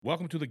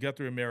Welcome to the Get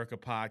Through America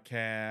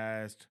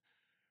podcast.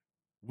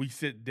 We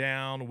sit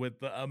down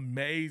with the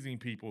amazing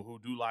people who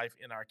do life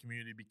in our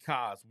community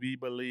because we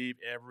believe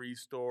every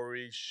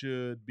story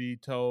should be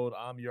told.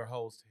 I'm your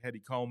host,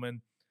 Hetty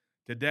Coleman.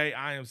 Today,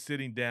 I am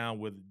sitting down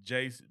with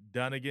Jace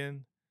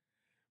Dunnigan.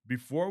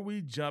 Before we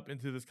jump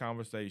into this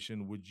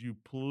conversation, would you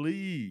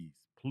please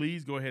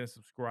go ahead and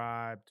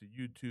subscribe to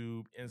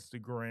YouTube,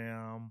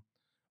 Instagram,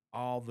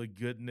 all the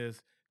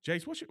goodness.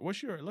 Jace,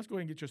 what's your let's go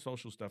ahead and get your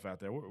social stuff out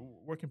there.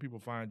 Where can people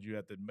find you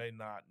at that may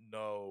not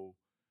know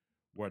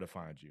where to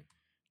find you?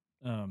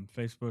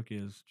 Facebook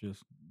is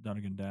just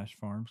Dunnigan Dash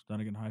Farms,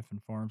 Dunnigan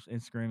hyphen Farms.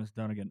 Instagram is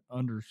Dunnigan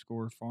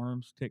underscore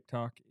Farms.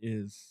 TikTok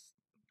is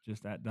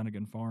just at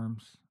Dunnigan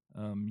Farms.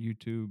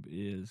 YouTube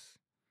is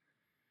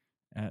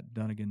at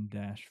Dunnigan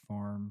Dash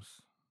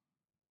Farms.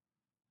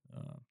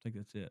 I think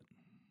that's it.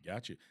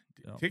 Got you.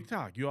 Yep.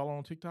 TikTok, you all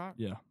on TikTok?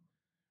 Yeah.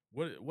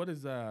 What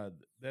is that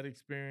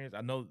experience? I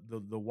know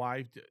the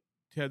wife.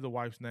 Tell the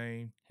wife's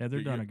name.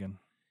 Heather Dunnigan.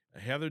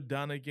 Heather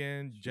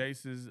Dunnigan,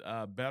 Jace's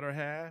better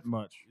half.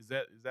 Much. Is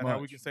that how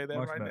we can say that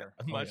much right better.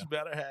 now? Much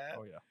better half.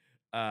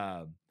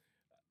 Oh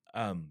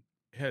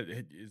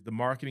yeah. Is the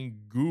marketing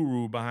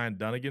guru behind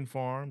Dunnigan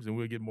Farms, and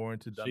we'll get more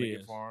into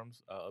Dunnigan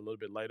Farms a little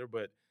bit later.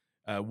 But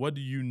what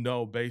do you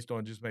know based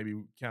on just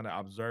maybe kind of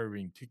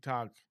observing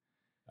TikTok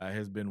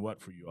has been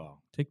what for you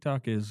all?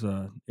 TikTok is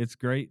it's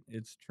great.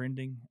 It's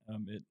trending.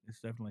 It's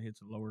definitely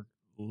hits a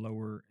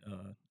lower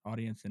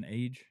audience in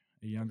age,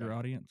 a younger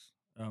audience.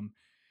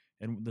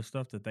 And the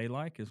stuff that they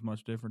like is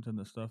much different than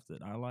the stuff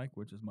that I like,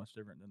 which is much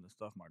different than the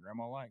stuff my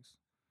grandma likes.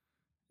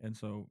 And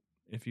so,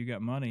 if you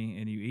got money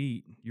and you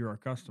eat, you're our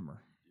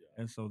customer.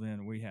 Yeah. And so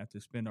then we have to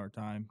spend our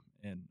time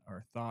and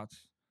our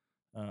thoughts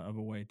of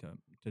a way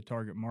to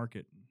target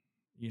market,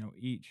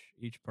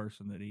 each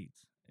person that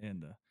eats.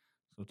 And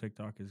so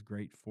TikTok is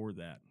great for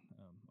that.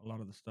 A lot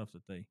of the stuff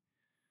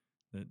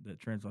that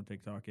trends on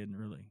TikTok isn't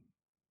really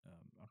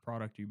a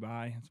product you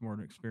buy. It's more an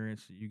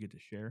experience that you get to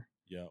share.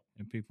 Yeah.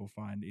 And people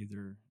find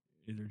either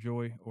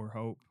joy or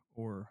hope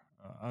or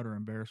utter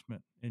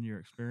embarrassment in your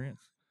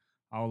experience,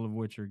 all of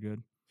which are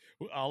good.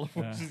 All of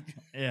which is good.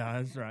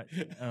 Yeah, that's right.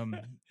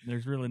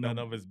 There's really none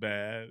of it's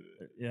bad.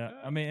 Yeah,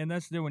 I mean, and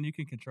that's the when you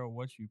can control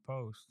what you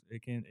post.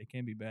 It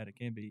can be bad. It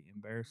can be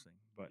embarrassing,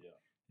 but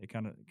it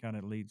kind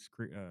of leads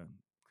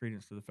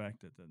credence to the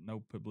fact that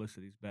no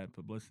publicity is bad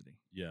publicity.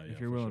 Yeah, if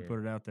you're willing to put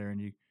it out there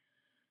and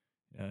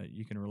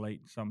you can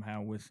relate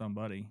somehow with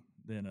somebody,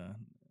 then a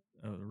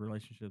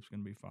relationship's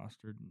going to be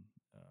fostered and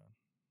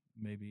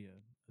maybe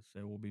a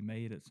sale will be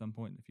made at some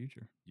point in the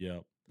future.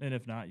 Yep. And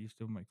if not, you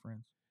still make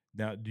friends.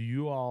 Now, do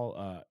you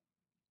all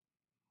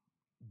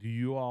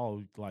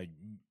like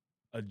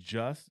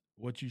adjust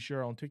what you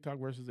share on TikTok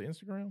versus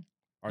Instagram,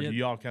 or do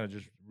you all kind of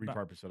just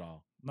repurpose it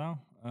all? No,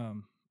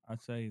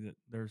 I'd say that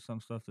there's some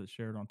stuff that's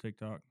shared on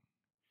TikTok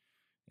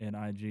and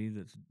IG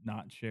that's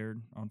not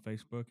shared on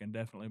Facebook, and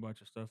definitely a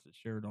bunch of stuff that's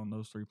shared on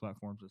those three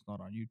platforms that's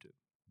not on YouTube.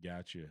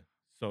 Gotcha.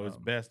 So it's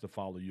best to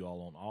follow you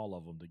all on all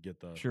of them to get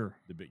the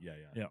big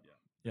yeah.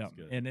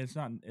 And it's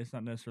not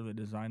necessarily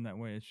designed that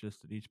way. It's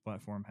just that each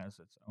platform has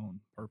its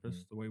own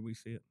purpose, the way we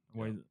see it, the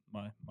way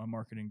that my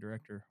marketing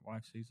director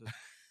wife sees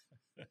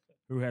it.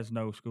 Who has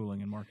no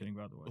schooling in marketing,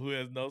 by the way. Who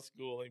has no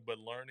schooling, but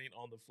learning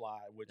on the fly,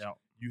 which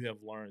you have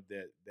learned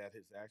that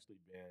has actually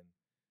been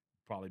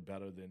probably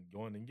better than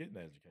going and getting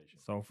an education.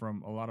 So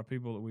from a lot of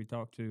people that we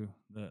talk to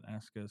that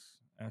ask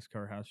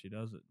her how she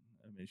does it,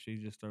 I mean, she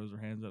just throws her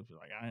hands up. She's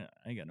like, I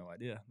ain't got no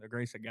idea. The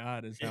grace of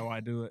God is how I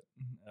do it.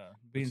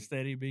 Being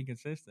steady, being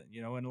consistent,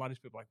 and a lot of these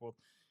people are like, well,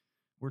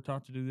 we're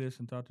taught to do this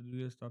and taught to do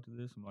this, taught to do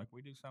this. I'm like,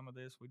 we do some of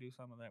this, we do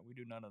some of that, we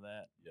do none of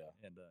that. Yeah.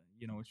 And,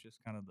 it's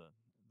just kind of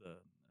the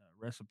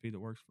recipe that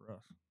works for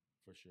us.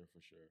 For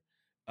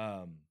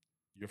sure.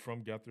 You're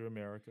from Guthrie,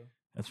 America.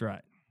 That's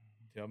right.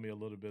 Tell me a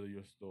little bit of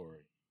your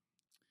story.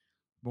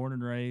 Born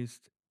and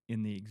raised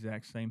in the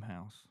exact same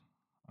house.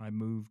 I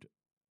moved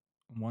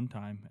one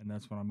time, and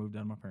that's when I moved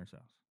out of my parents'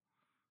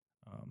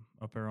 house.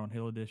 Up there on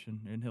Hill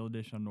Edition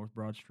on North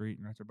Broad Street,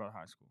 right there by the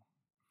high school.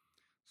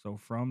 So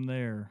from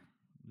there,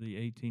 the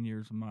 18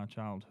 years of my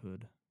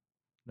childhood,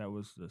 that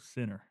was the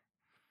center.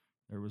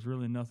 There was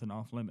really nothing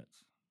off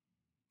limits.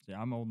 See,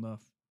 I'm old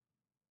enough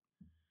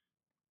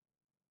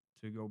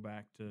to go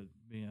back to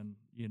being,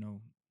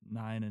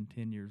 9 and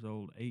 10 years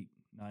old, 8,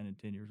 9 and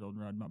 10 years old,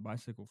 and ride my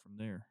bicycle from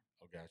there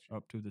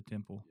up to the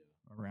temple,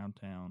 around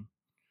town,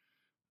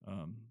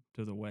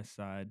 to the west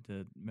side,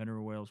 to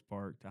Mineral Wells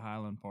Park, to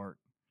Highland Park,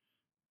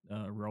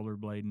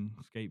 rollerblading,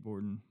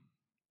 skateboarding.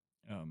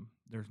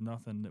 There's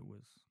nothing that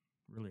was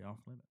really off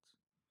limits.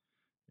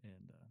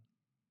 And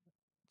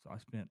so I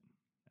spent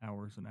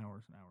hours and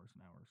hours and hours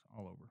and hours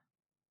all over,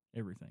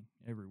 everything,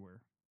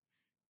 everywhere,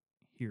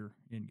 here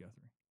in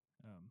Guthrie.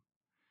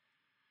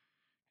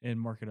 And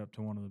mark it up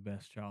to one of the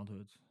best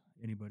childhoods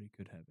anybody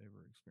could have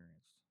ever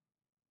experienced.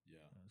 Yeah.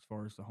 As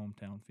far as the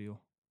hometown feel.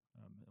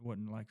 It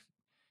wasn't like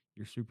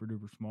your super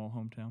duper small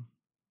hometown.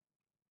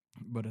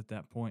 But at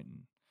that point,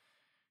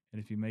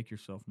 and if you make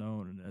yourself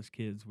known, and as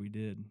kids we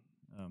did,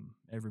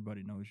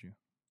 everybody knows you.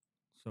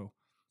 So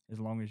as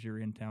long as you're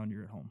in town,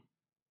 you're at home.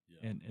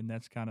 Yeah. And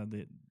that's kind of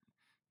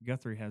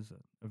Guthrie has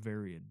a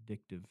very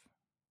addictive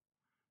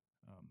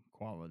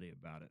quality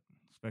about it,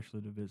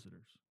 especially to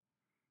visitors.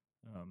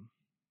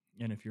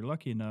 And if you're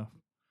lucky enough,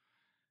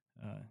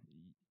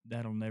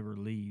 that'll never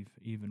leave,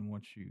 even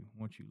once you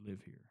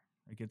live here.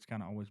 Like it's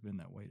kind of always been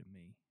that way to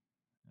me.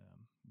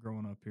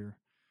 Growing up here,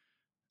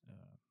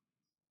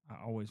 I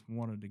always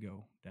wanted to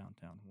go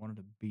downtown, wanted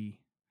to be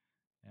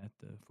at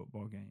the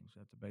football games,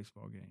 at the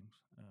baseball games.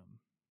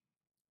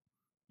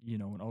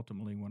 And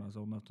ultimately, when I was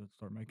old enough to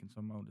start making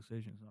some of my own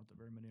decisions, not that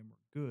very many of them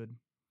were good,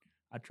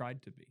 I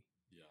tried to be.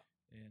 Yeah.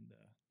 And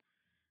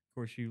of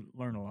course, you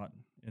learn a lot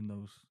in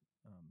those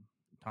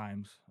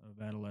times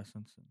of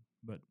adolescence.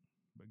 But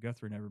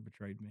Guthrie never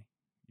betrayed me.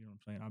 You know what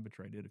I'm saying? I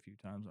betrayed it a few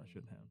times. I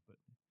shouldn't have, but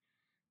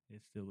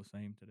it's still the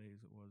same today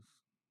as it was,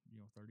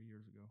 30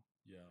 years ago.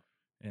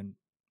 Yeah. And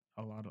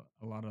a lot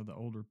of the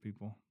older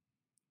people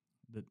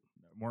that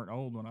weren't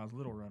old when I was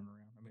little running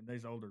around. I mean,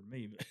 they's older than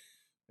me, but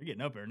they're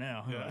getting up there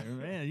now. Yeah. Like,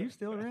 man, you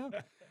still around?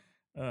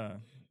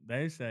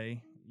 They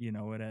say, it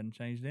hadn't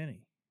changed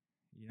any,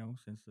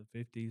 since the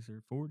 50s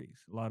or 40s.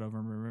 A lot of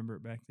them remember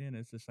it back then.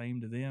 It's the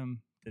same to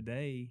them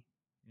today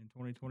in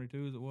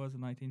 2022 as it was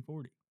in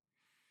 1940.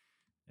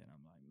 And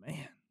I'm like,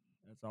 man,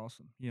 that's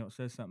awesome. It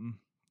says something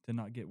to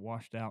not get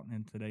washed out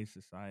in today's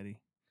society,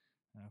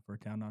 for a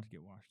town not to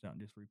get washed out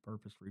and just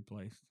repurposed,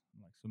 replaced,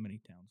 like so many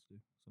towns do,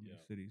 so many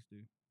cities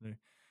do.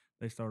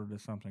 They started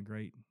as something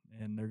great,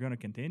 and they're going to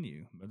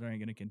continue, but they ain't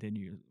going to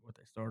continue what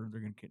they started.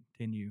 They're going to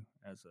continue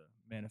as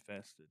a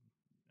manifested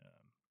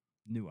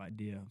new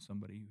idea of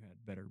somebody who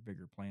had better,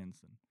 bigger plans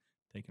than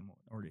taking what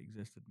already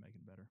existed and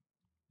making better.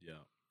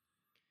 Yeah,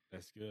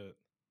 that's good.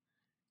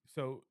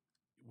 So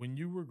when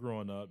you were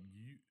growing up,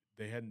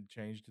 they hadn't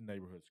changed the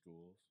neighborhood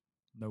schools.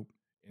 Nope.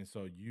 And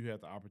so you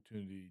had the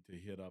opportunity to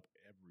hit up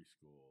every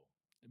school.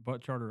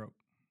 But Charter Oak.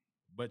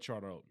 But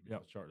Charter Oak.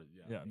 Yep. Charter,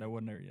 Yeah, that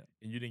wasn't there yet.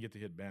 And you didn't get to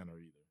hit Banner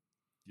either.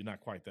 You're not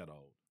quite that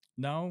old.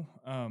 No.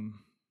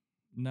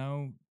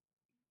 No.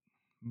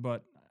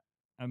 But,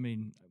 I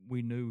mean,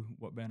 we knew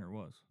what Banner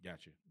was.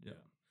 Gotcha. Yeah.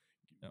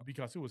 Yep.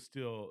 Because it was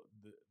still,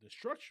 the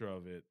structure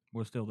of it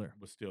was still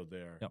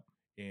there. Yep.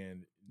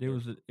 And it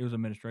was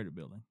administrative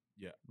building.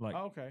 Yeah. Like,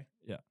 oh, okay.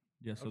 Yeah.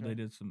 Yeah. So they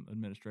did some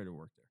administrative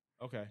work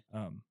there. Okay.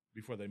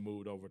 Before they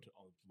moved over to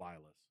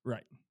Lilas.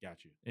 Right.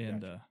 Got you.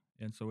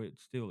 And so it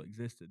still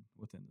existed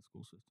within the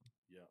school system.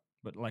 Yeah.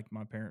 But like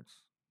my parents,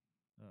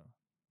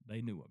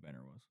 they knew what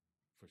Banner was.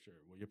 For sure.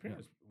 Well, your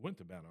parents went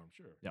to Banner, I'm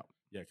sure. Yeah.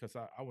 Yeah, because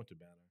I went to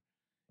Banner.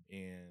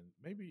 And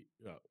maybe,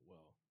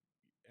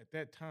 at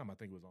that time, I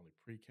think it was only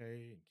pre-K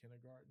and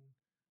kindergarten.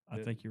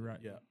 I think you're right.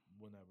 Yeah,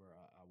 whenever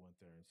I went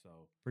there. And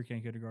so pre-K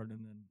and kindergarten,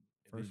 and then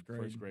first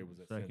grade. First grade was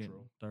at second,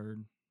 Central.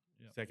 Third.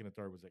 Yep. Second and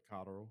third was at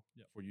Cotterill.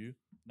 Yep. For you?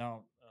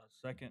 No,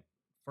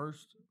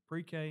 first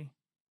pre-K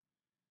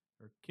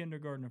or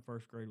kindergarten and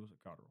first grade was at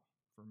Cotterill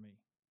for me.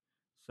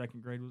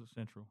 Second grade was at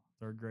Central.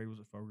 Third grade was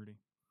at Fogarty.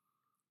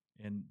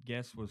 And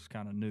Guess was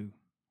kind of new,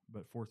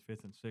 but fourth,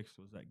 fifth, and sixth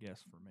was at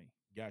Guess for me.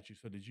 Got you.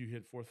 So did you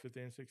hit fourth, fifth,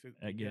 and sixth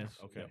at Guess?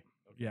 Okay. Yep.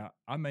 Okay. Yeah,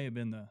 I may have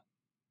been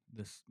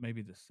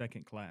maybe the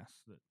second class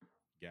that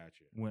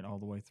gotcha. Went all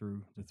the way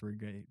through the three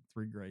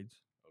grades.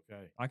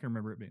 Okay. I can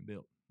remember it being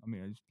built. I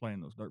mean, I was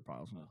playing those dirt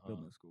piles when I was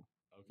building the school.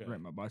 Okay.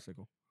 Rent my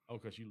bicycle. Oh,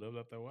 because you lived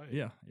up that way?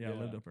 Yeah, I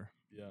lived up there.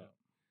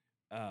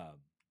 Yeah.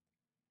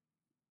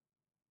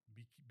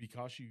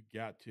 Because you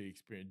got to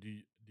experience, do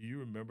you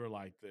remember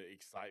like the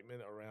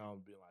excitement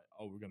around being like,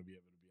 oh, we're going to be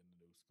able to be in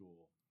the new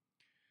school?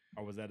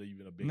 Or was that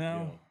even a big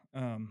deal?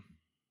 No,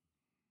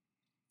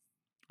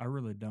 I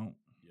really don't.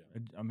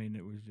 Yeah. I mean,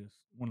 it was just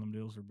one of them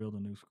deals. They're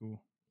building a new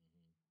school.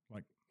 Mm-hmm.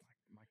 Like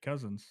my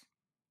cousins,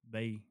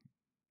 they,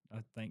 I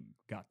think,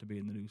 got to be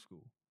in the new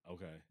school.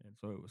 Okay. And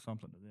so it was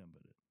something to them,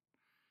 but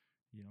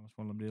it's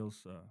one of them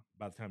deals.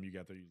 By the time you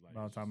got there, you was like,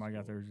 by the time I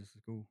got there, it was just a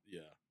school.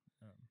 Yeah.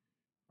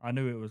 I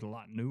knew it was a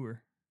lot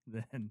newer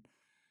than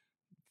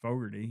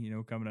Fogarty,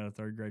 coming out of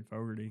third grade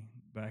Fogarty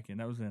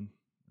that was in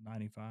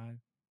 95,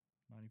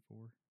 94.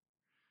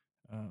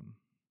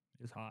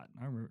 It's hot.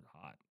 I remember it was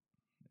hot.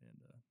 And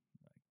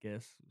I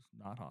guess it was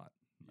not hot.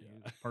 Yeah.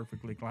 It was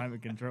perfectly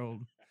climate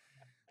controlled.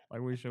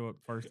 Like we show up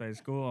first day of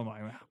school, I'm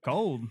like,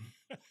 cold.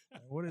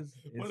 What is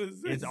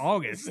this? It's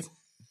August.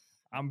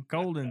 I'm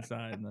cold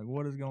inside. Like,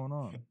 what is going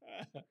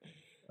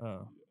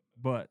on?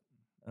 But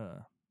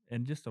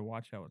and just to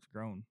watch how it's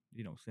grown,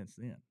 since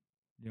then.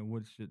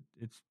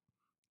 It's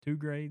 2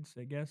 grades,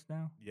 I guess,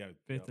 now? Yeah.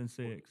 Fifth and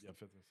sixth. Yeah,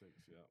 fifth and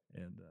sixth,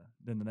 yeah. And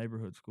then the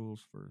neighborhood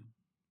schools for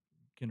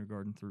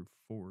kindergarten through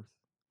fourth,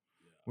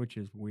 which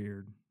is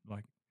weird.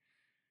 Like,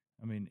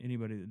 I mean,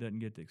 anybody that doesn't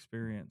get to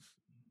experience,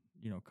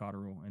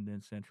 Cotterill and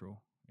then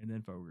Central and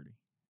then Fogarty,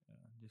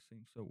 just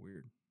seems so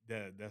weird.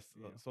 That's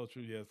so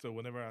true. Yeah. So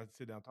whenever I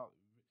sit down and talk,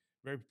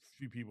 very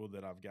few people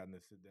that I've gotten to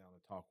sit down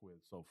and talk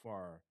with so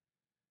far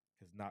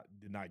did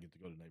not get to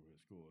go to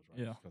neighborhood schools,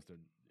 right? Yeah. Because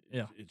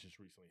it just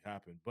recently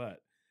happened.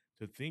 But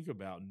to think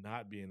about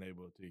not being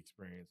able to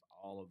experience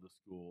all of the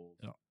schools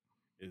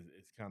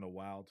is kind of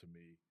wild to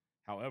me.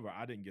 However,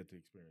 I didn't get to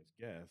experience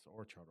Guess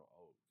or Charter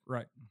Oak.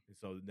 Right. And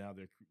so now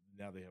they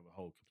have a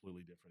whole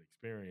completely different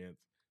experience.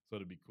 So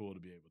it'd be cool to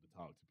be able to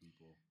talk to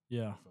people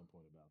Yeah. at some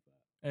point about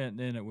that. And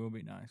then it will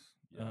be nice.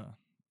 Yeah.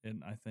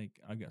 And I think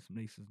I got some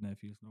nieces,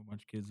 nephews, know a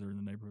bunch of kids that are in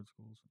the neighborhood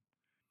schools.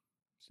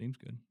 Seems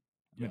good.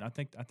 I mean, Yeah.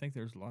 I think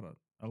there's a lot of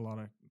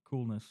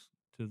coolness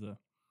to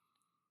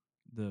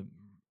the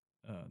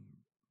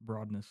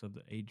broadness of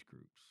the age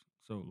groups.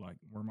 So like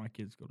where my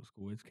kids go to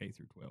school, it's K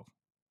through 12.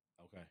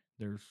 Okay.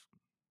 There's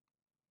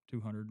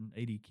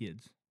 280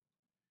 kids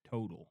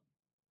total,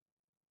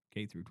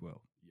 K through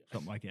 12, Yeah.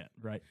 something like that,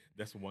 right?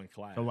 That's one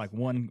class. So like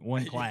one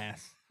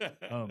class.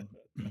 But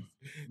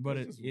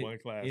That's just one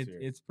class here.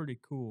 it's pretty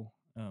cool.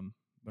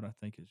 But I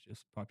think it's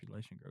just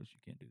population grows. You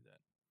can't do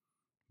that.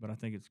 But I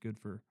think it's good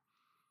for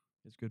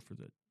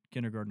the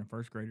kindergarten and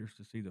first graders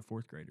to see the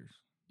fourth graders,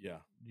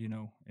 Yeah. you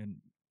know,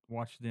 and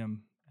watch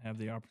them have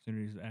the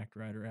opportunities to act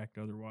right or act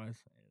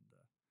otherwise. And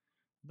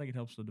I think it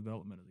helps the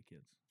development of the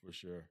kids For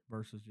sure.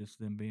 versus just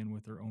them being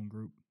with their own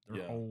group their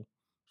Yeah. whole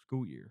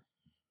school year.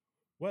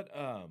 What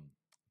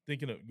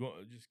thinking of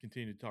just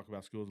continue to talk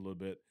about schools a little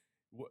bit.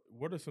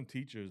 What are some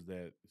teachers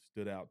that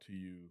stood out to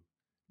you?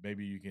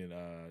 Maybe you can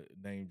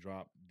name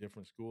drop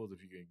different schools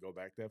if you can go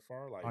back that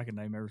far. Like I can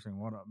name every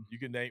single one of them. you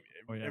can name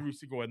Oh, yeah. every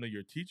single one of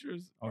your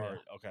teachers. Oh, or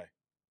yeah. okay,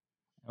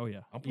 Oh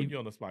yeah, I'm putting you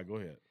on the spot. Go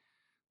ahead.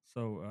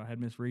 So I had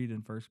Miss Reed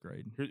in first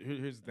grade.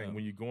 Here's the thing: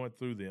 when you're going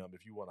through them,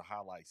 if you want to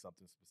highlight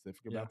something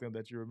specific about them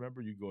that you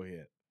remember, you go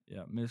ahead.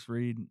 Yeah, Miss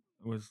Reed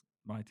was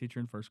my teacher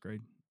in first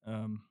grade.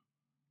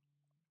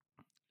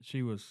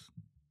 She was.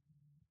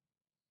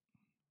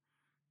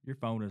 Your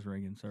phone is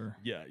ringing, sir.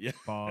 Yeah.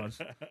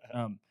 Pause.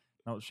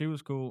 No, she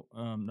was cool.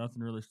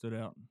 Nothing really stood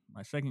out.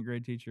 My second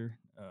grade teacher,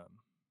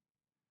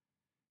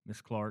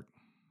 Miss Clark,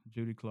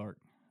 Judy Clark.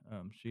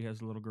 She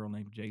has a little girl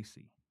named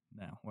JC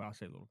now. Well, I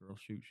say little girl.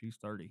 Shoot, she's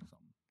 30 something.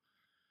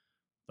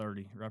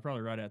 30,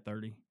 probably right at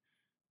 30,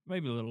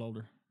 maybe a little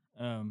older.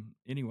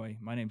 Anyway,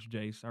 my name's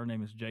Jace. Our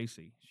name is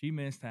JC. She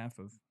missed half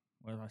of.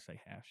 Well, I say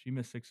half. She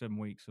missed 6-7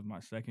 weeks of my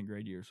second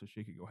grade year, so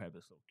she could go have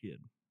this little kid.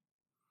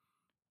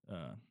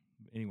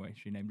 Anyway,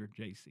 she named her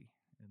JC,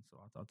 and so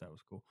I thought that was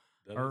cool.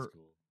 That is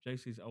cool.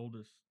 JC's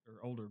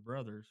older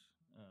brothers,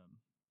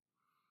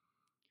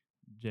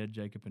 Jed,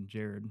 Jacob, and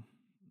Jared,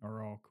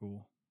 are all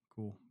cool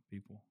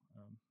people.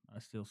 I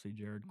still see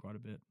Jared quite a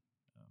bit.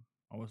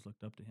 Always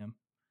looked up to him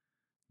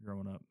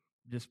growing up,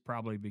 just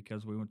probably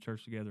because we went to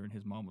church together, and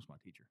his mom was my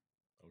teacher.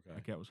 Okay.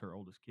 Like that was her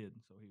oldest kid,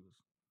 and so he was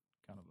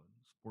kind of a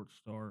sports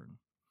star and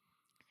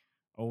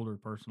older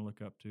person to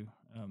look up to.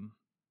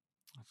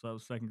 So that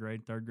was second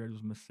grade. Third grade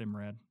was Miss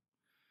Simrad.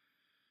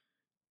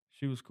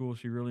 She was cool.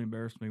 She really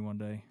embarrassed me one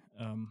day.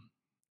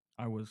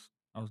 I was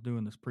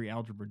doing this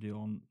pre-algebra deal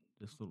on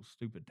this little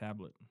stupid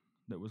tablet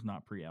that was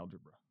not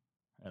pre-algebra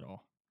at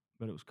all,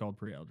 but it was called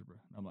pre-algebra.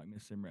 And I'm like,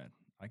 Miss Simrad,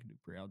 I can do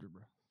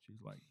pre-algebra.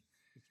 She's like,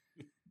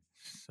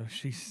 so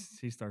she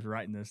starts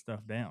writing this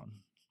stuff down.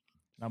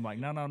 And I'm like,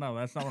 no,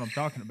 that's not what I'm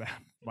talking about.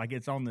 Like,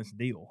 it's on this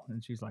deal.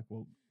 And she's like,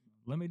 well,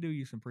 let me do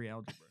you some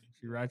pre-algebra.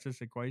 She writes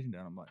this equation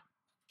down. I'm like,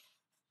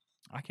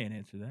 I can't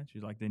answer that.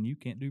 She's like, then you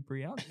can't do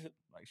pre-algebra.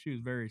 Like, she was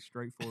very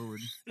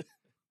straightforward.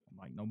 I'm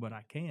like, no, but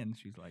I can.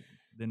 She's like,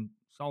 then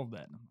solve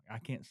that. And I'm like, I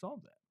can't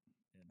solve that.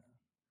 And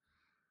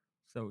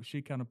so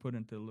she kind of put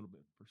into a little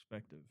bit of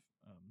perspective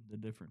the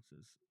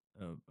differences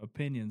of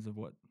opinions of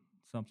what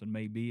something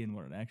may be and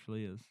what it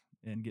actually is,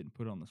 and getting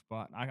put on the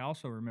spot. I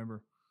also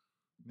remember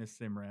Miss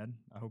Simrad.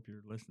 I hope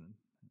you're listening.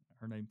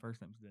 Her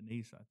first name's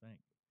Denise, I think.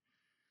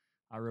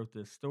 I wrote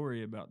this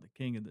story about the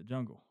king of the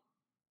jungle,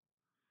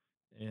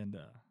 and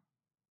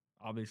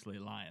obviously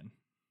a lion,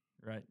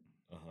 right?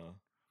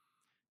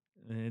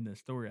 In the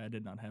story, I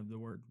did not have the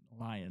word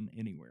lion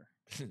anywhere,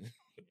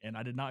 and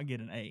I did not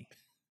get an A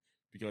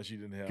because you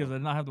didn't have. Because I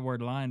did not have the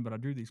word lion, but I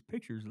drew these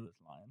pictures of this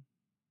lion.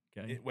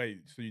 Okay.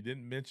 Wait, so you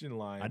didn't mention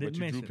lion? I didn't but you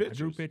mention. drew pictures. I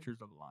drew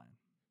pictures of a lion,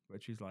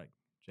 but she's like,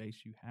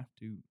 Jace, you have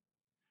to.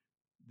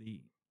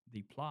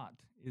 The plot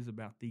is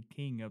about the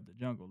king of the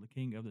jungle. The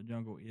king of the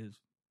jungle is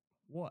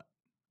what?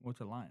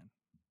 What's a lion?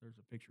 There's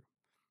a picture,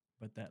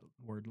 but that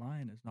word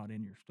lion is not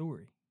in your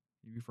story.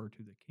 You refer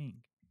to the king.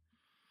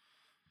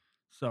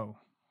 So,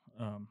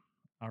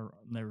 I'll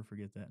never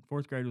forget that.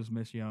 Fourth grade was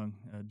Miss Young,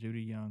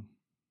 Judy Young,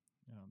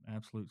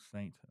 absolute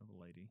saint of a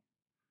lady.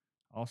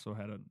 Also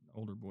had an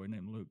older boy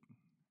named Luke,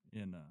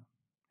 and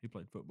he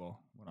played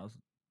football when I was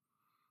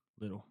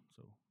little.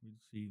 So we'd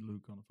see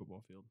Luke on the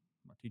football field,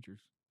 my teacher's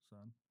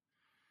son.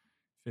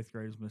 Fifth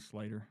grade was Miss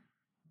Slater,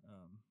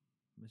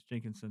 Miss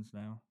Jenkinson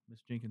now,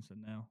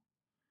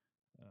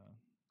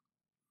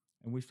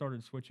 and we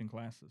started switching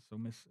classes. So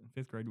in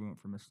fifth grade we went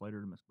from Miss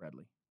Slater to Miss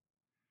Bradley.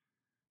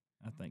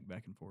 I think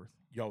back and forth.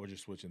 Y'all were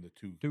just switching the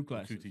two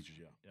classes. Two teachers,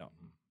 yeah. Yeah.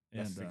 Mm-hmm.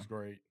 That's sixth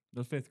grade?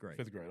 The fifth grade.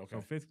 Fifth grade, okay.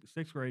 So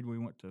sixth grade, we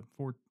went to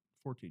four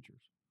teachers,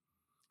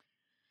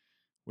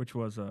 which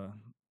was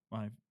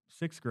my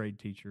sixth grade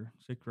teacher.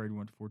 Sixth grade, we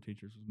went to four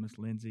teachers. Was Miss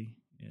Lindsay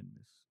and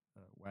Miss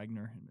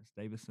Wagner and Miss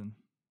Davison.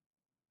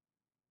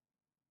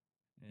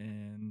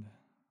 And,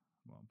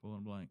 well, I'm pulling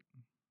a blank.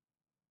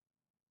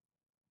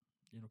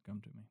 It'll come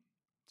to me.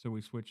 So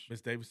we switched.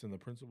 Miss Davison, the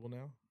principal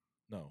now?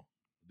 No,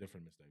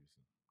 different Miss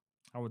Davison.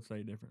 I would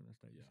say different Miss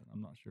Davison. Yeah.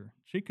 I'm not sure.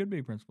 She could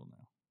be principal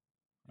now.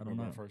 I don't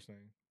know. Her first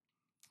name?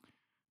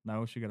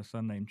 No, she got a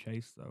son named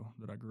Chase though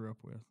that I grew up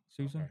with.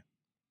 Susan. Okay.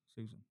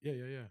 Susan. Yeah.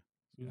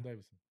 Susan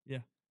Davison. Yeah,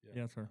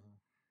 it's her.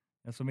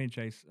 And so me and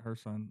Chase, her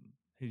son,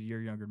 he's a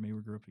year younger than me.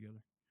 We grew up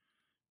together.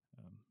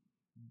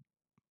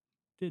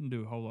 Didn't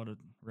do a whole lot of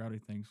rowdy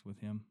things with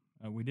him.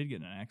 We did get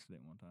in an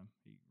accident one time.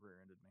 He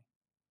rear-ended me,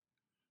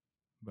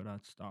 but I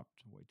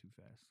stopped way too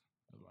fast.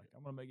 I was like,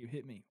 "I'm gonna make you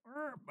hit me."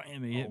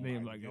 Bam! He hit me.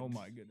 I'm like, "Oh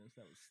my goodness,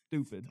 that was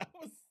stupid." That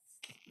was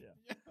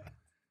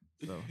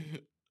So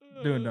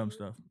doing dumb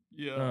stuff.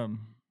 Yeah.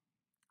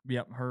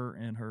 Yep. Her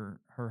and her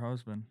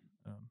husband.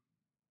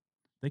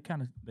 They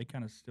kind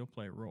of still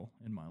play a role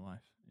in my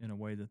life in a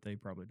way that they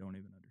probably don't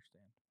even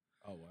understand.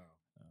 Oh wow.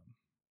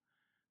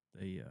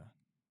 They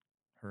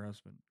her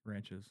husband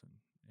ranches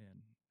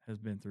and has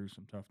been through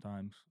some tough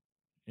times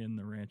in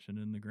the ranch and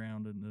in the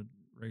ground and the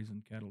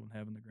raising cattle and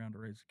having the ground to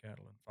raise the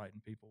cattle and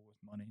fighting people with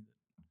money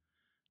that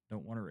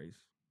don't want to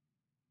raise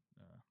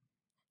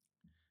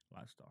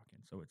livestock.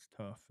 And so it's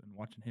tough. And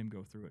watching him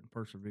go through it and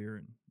persevere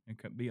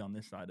and be on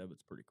this side of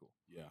it's pretty cool.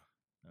 Yeah.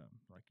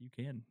 Like you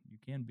can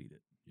beat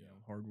it. Yeah. You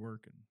know, hard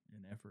work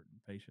and effort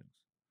and patience.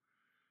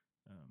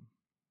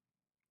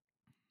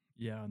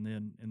 Yeah, and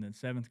then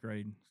 7th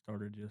grade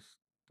started just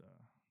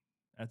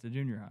at the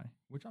junior high,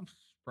 which I'm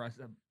surprised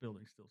that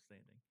building's still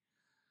standing.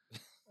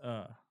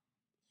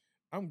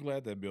 I'm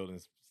glad that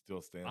building's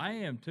still standing. I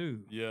am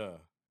too. Yeah.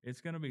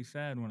 It's gonna be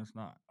sad when it's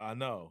not. I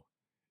know.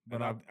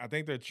 But I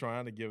think they're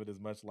trying to give it as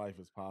much life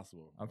as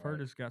possible. I've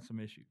heard it's got some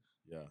issues.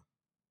 Yeah.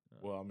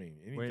 Well, I mean,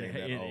 anything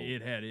that old.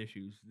 It had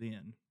issues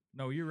then.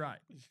 No, you're right.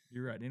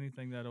 You're right.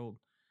 Anything that old.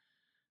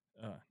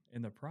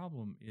 And the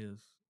problem is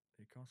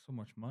it costs so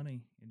much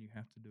money, and you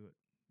have to do it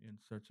in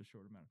such a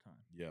short amount of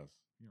time. Yes.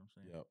 You know what I'm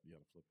saying? Yep. You got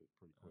to flip it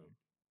pretty quick.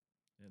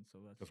 And so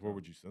that's. Because where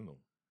would you send them?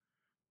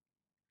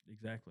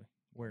 Exactly.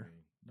 Where? I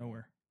mean,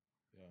 nowhere.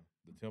 Yeah.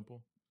 The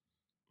temple.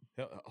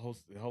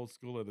 Host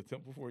school at the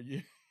temple for a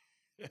year.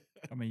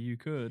 I mean, you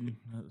could.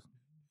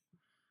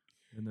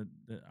 And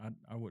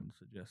I wouldn't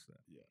suggest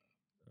that. Yeah.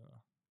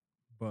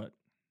 But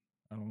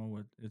I don't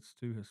know it's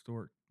too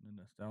historic and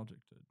nostalgic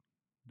to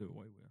do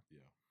away with.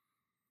 Yeah.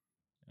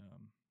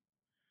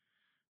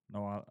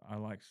 No, I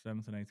like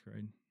 7th and 8th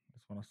grade.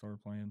 That's when I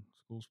started playing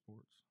school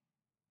sports.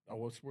 Oh,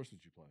 what sports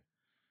did you play?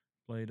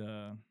 Played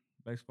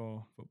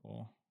baseball,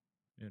 football,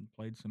 and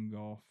played some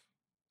golf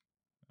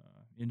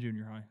in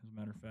junior high, as a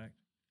matter of fact.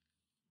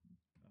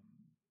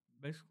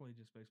 Basically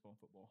just baseball and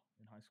football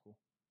in high school.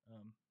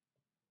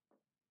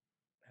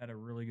 Had a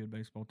really good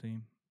baseball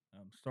team.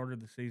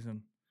 Started the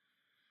season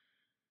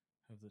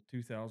of the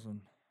 2002.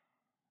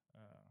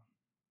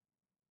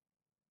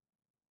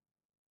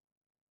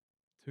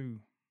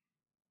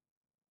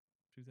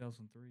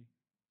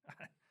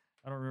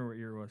 I don't remember what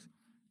year it was.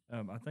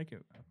 I think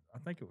it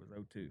was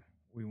 2002.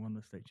 We won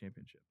the state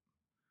championship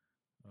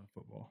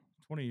football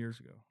 20 years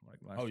ago,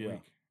 like last week.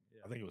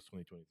 I think it was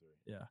 2023.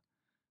 Yeah.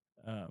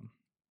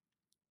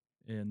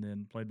 And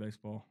then played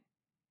baseball.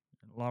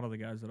 And a lot of the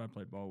guys that I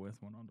played ball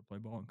with went on to play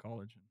ball in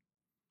college. And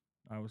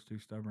I was too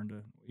stubborn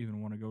to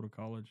even want to go to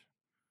college.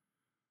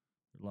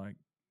 Like,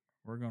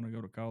 we're going to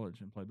go to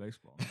college and play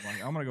baseball.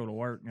 I'm going to go to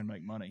work and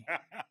make money.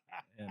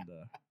 And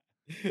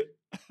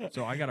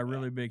so I got a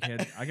really big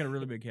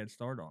head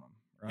start on them,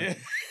 right?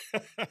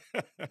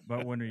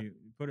 But when you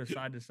put it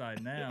side to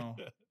side now,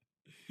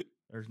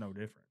 there's no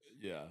difference.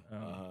 Yeah.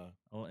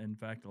 In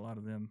fact, a lot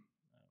of them,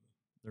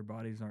 their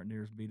bodies aren't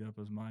near as beat up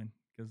as mine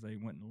because they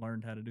went and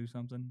learned how to do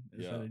something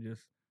instead of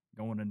just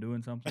going and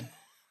doing something.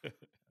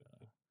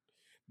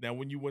 Now,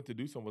 when you went to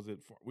do something,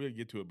 we'll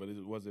get to it, but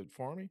was it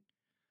farming?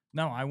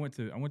 No, I went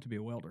to be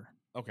a welder.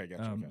 Okay,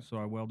 gotcha. Okay. So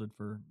I welded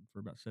for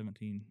about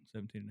 17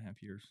 and a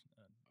half years.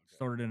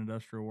 Started in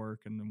industrial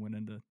work and then went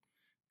into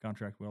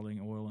contract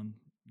welding, oil and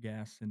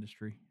gas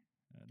industry.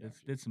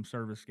 Did some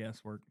service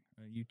gas work,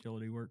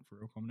 utility work for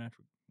Oklahoma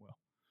Natural. Well,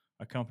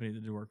 a company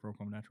that did work for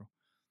Oklahoma Natural.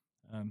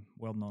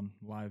 Welding on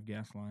live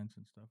gas lines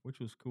and stuff, which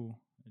was cool.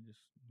 It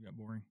just got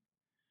boring.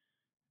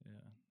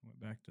 Yeah,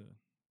 went back to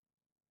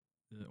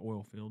the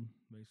oil field,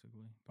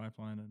 basically,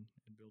 pipeline and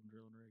building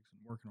drilling rigs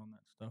and working on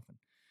that stuff.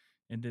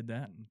 And did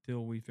that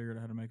until we figured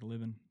out how to make a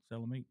living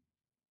selling meat.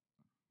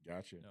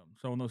 Gotcha.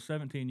 So in those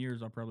 17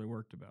 years, I probably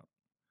worked about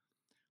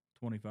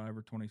 25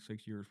 or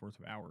 26 years worth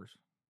of hours.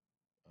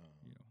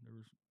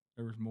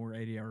 There was more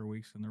 80-hour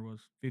weeks than there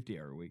was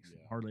 50-hour weeks.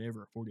 Yeah. Hardly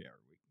ever a 40-hour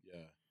week.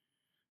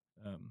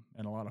 Yeah.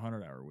 And a lot of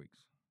 100-hour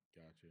weeks.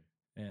 Gotcha.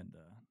 And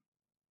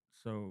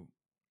so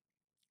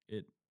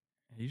you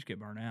just get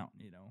burnt out,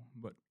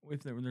 But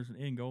if there's an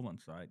end goal in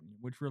sight,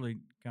 which really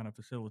kind of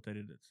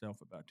facilitated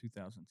itself about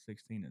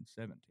 2016 and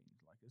 17,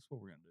 like this is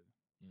what we're gonna do.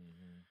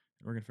 Mm-hmm. And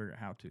we're gonna figure out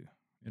how to,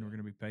 and we're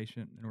gonna be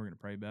patient, and we're gonna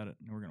pray about it,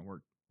 and we're gonna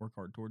work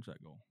hard towards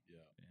that goal. Yeah.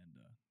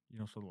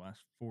 And so the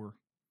last 4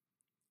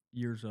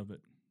 years of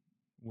it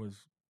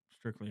was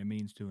strictly a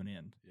means to an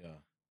end.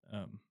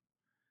 Yeah.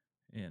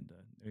 And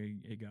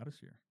it got us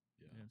here.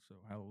 Yeah. And so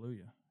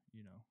hallelujah,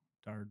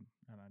 tired,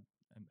 and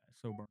I'm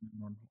so burned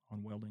out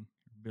on welding,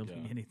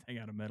 building Yeah. anything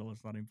out of metal.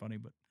 It's not even funny,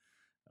 but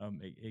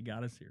it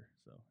got us here.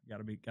 So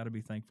gotta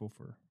be thankful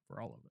for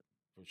all of it.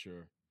 For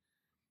sure.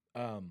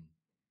 Um,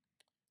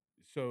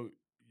 so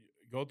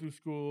go through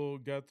school,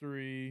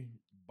 Guthrie,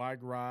 bike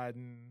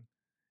riding,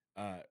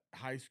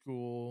 high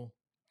school.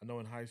 I know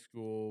in high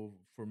school,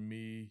 for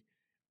me,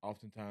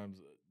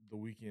 oftentimes the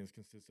weekends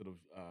consisted of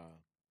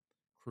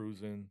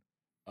cruising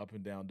up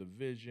and down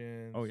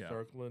division, Oh yeah,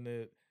 circling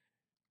it.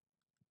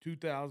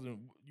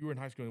 2000, you were in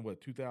high school in what,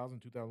 2000,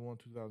 2001,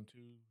 2002?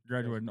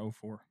 graduated in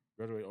 04.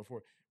 Graduated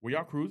 04. Were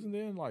y'all cruising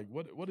then? Like,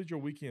 what did your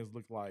weekends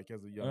look like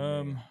as a young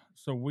man?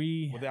 So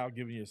we Without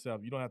giving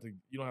yourself, you don't have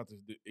to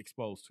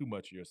expose too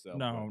much of yourself.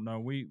 no,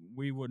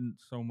 we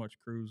wouldn't so much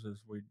cruise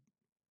as we'd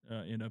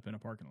end up in a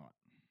parking lot.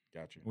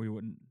 Gotcha. We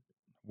wouldn't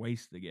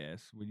waste the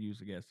gas. We'd use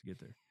the gas to get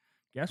there.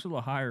 Gas was a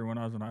little higher when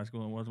I was in high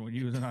school than it was when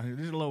you was in high school,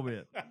 just a little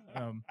bit.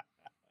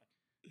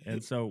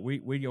 And so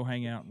we'd go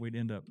hang out. We'd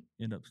end up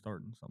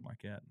starting something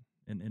like that,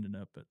 and ending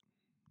up at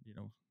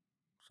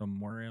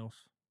somewhere else.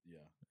 Yeah.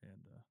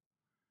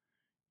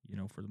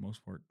 And for the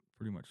most part,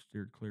 pretty much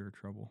steered clear of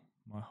trouble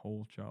my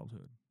whole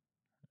childhood.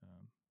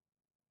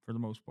 For the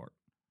most part.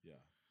 Yeah.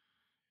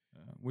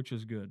 Which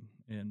is good,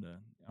 and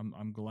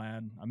I'm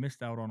glad. I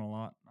missed out on a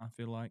lot. I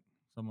feel like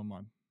some of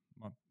my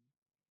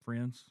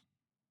friends,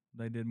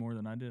 they did more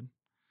than I did,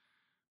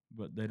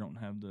 but they don't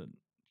have the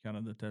kind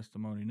of the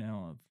testimony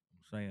now of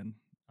saying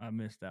I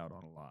missed out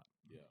on a lot.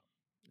 Yeah.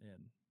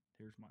 And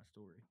here's my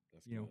story.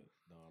 That's good.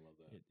 No, I love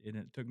that.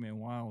 It took me a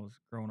while as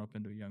growing up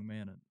into a young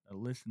man and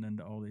listening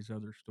to all these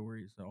other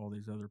stories, to all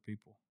these other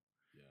people.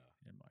 Yeah.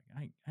 And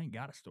like I ain't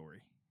got a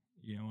story.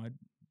 I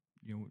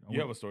You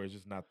have a story, it's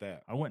just not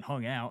that. I went and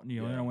hung out, and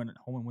Yeah. then I went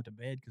home and went to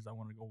bed because I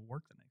wanted to go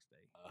work the next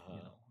day. Uh-huh.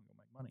 Go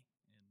make money.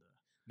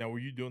 And Now, were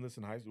you doing this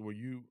in high school? Were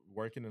you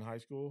working in high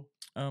school?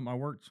 I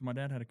worked. So my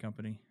dad had a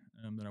company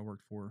that I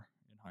worked for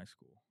in high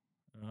school.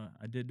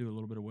 I did do a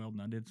little bit of welding.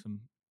 I did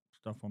some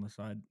stuff on the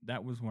side.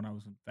 That was when I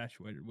was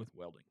infatuated with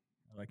welding.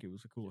 Like, it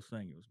was the coolest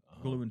thing. It was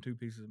gluing two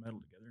pieces of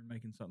metal together and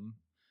making something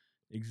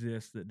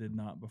exist that did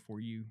not before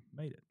you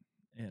made it.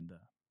 And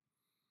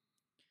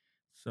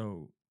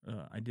so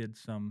I did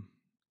some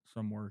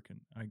work, and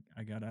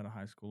I got out of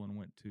high school and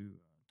went to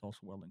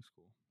Tulsa Welding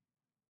School,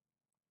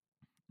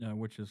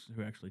 which is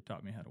who actually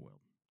taught me how to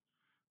weld.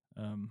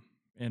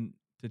 And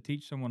to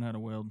teach someone how to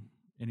weld,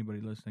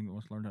 anybody listening that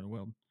wants to learn how to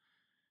weld,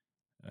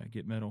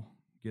 get metal,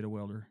 get a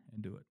welder,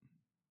 and do it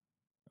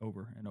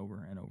over and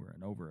over and over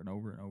and over and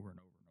over and over and over and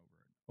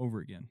over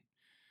again.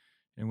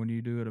 And when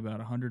you do it about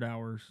 100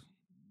 hours,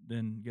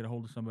 then get a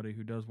hold of somebody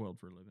who does weld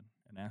for a living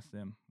and ask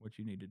them what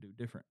you need to do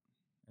different,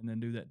 and then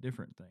do that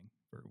different thing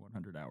for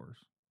 100 hours.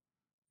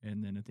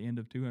 And then at the end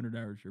of 200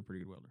 hours, you're a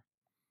pretty good welder.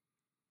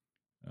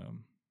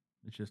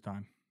 It's just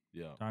time.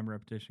 Yeah. Time,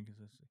 repetition,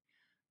 consistency.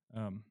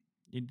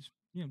 It's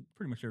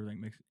pretty much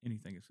everything makes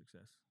anything a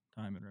success.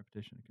 Time and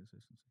repetition and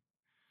consistency.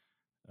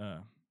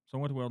 So I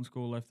went to welding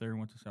school, left there, and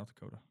went to South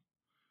Dakota.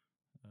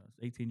 I was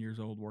 18 years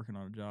old, working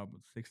on a job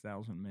with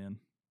 6,000 men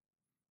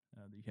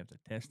that you have to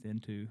test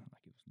into.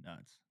 Like, it was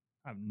nuts.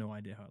 I have no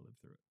idea how I lived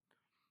through it.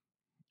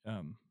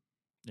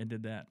 And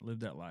did that,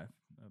 lived that life,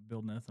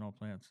 building ethanol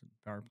plants and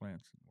power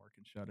plants and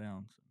working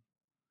shutdowns.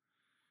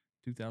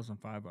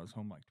 2005, I was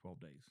home like 12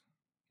 days,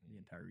 the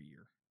entire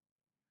year.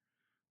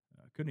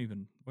 Wasn't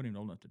even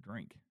old enough to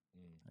drink.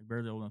 Like,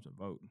 barely old enough to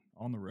vote.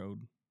 On the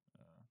road.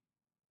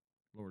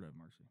 Lord have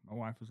mercy. My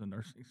wife was in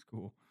nursing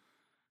school.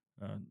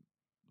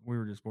 We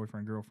were just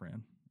boyfriend,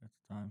 girlfriend at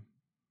the time.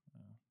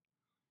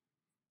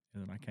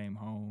 And then I came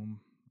home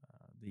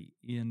the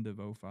end of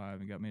 05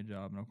 and got me a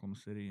job in Oklahoma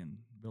City and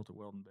built a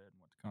welding bed and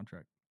went to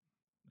contract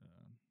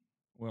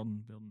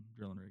welding, building,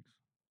 drilling rigs.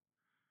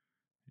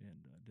 And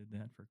did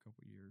that for a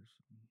couple of years.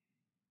 And,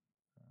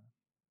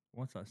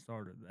 once I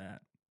started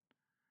that,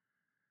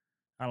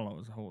 I don't know, it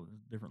was a whole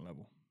different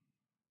level.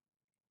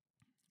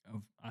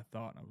 I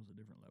thought I was a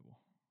different level.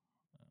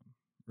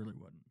 Really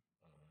wasn't.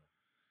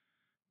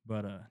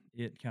 But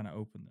it kind of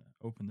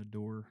opened the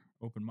door,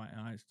 opened my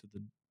eyes to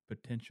the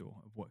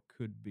potential of what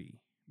could be.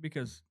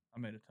 Because I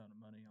made a ton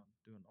of money on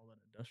doing all that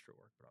industrial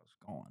work, but I was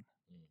gone.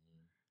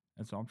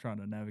 And so I'm trying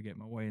to navigate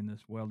my way in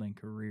this welding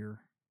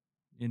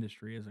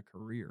industry as a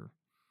career.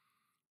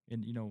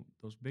 And,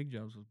 those big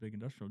jobs, those big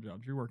industrial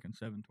jobs, you're working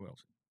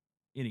 7/12s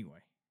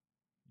anyway.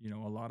 A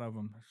lot of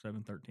them are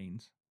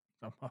 7/13s.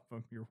 Some of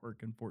them you're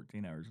working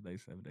 14 hours a day,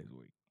 7 days a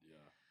week.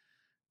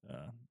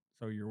 Yeah.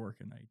 So you're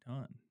working a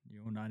ton,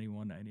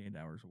 91, 98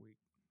 hours a week.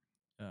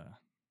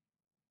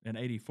 And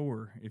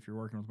 84 if you're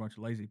working with a bunch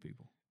of lazy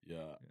people.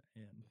 Yeah.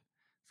 And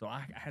so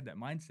I had that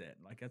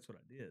mindset. Like, that's what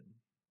I did.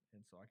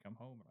 And so I come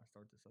home and I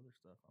start this other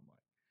stuff. I'm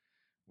like,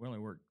 we only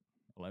work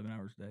 11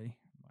 hours a day.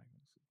 I'm like,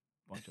 it's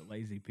a bunch of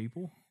lazy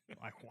people.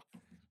 Like,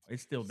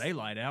 it's still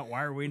daylight out.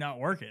 Why are we not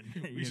working?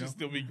 We should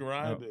still be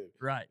grinding.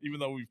 Right.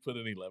 Even though we've put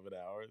in 11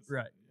 hours.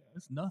 Right. Yeah.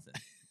 It's nothing.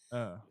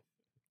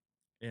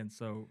 And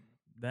so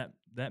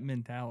that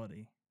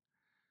mentality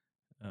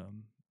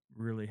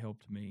really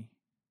helped me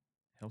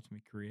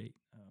create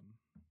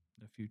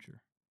a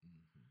future.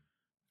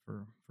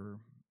 for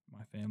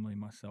my family,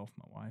 myself,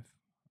 my wife,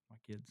 my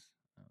kids.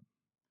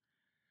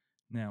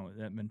 Now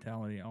that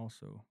mentality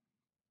also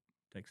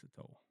takes a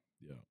toll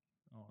Yeah.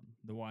 on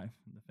the wife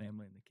and the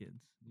family and the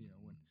kids. You know,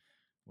 Mhm.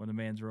 when the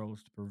man's role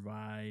is to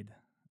provide,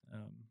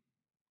 um,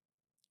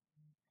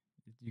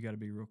 you got to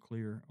be real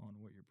clear on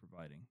what you're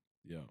providing.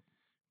 Yeah.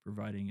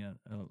 Providing a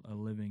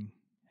living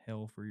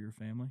hell for your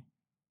family,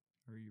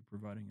 or you're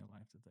providing a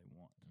life that they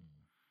want,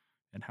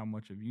 and how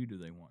much of you do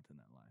they want in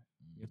that life?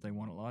 If they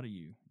want a lot of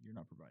you, you're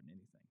not providing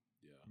anything.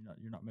 Yeah.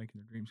 You're not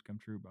making their dreams come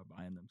true by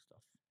buying them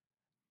stuff.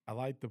 I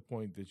like the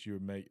point that you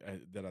make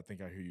that I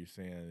think I hear you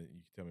saying. And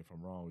you can tell me if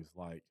I'm wrong. It's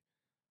like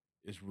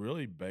it's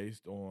really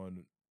based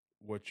on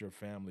what your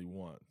family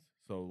wants.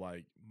 So,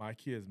 like, my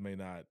kids may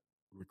not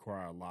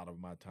require a lot of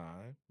my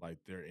time. Like,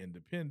 they're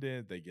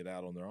independent, they get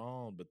out on their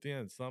own. But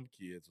then some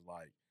kids are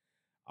like,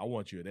 I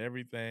want you at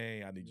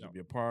everything. I need you to Yep. be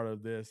a part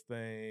of this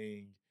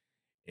thing.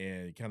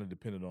 And kind of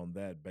dependent on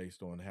that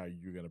based on how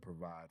you're going to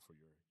provide for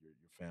your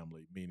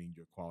family, meaning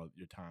your quality,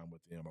 your time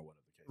with them or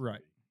whatever the case may Right.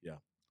 be. Yeah.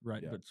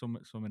 Right. Yeah. But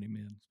so many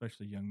men,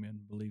 especially young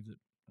men, believe that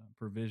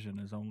provision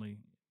is only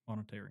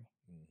monetary.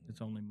 It's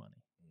Mhm. only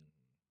money. Mhm.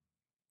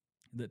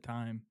 That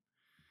time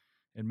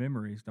and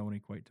memories don't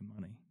equate to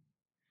money.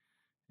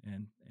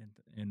 And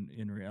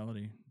in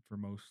reality, for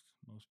most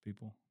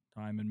people,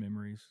 time and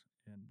memories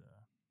and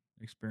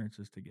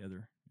experiences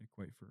together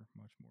equate for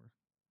much more.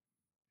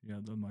 Yeah,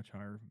 the much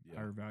higher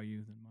Yeah.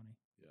 value than money.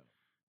 Yeah.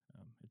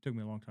 It took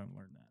me a long time to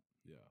learn that.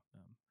 Yeah.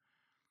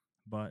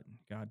 But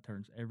God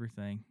turns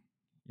everything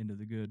into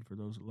the good for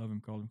those that love Him,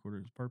 called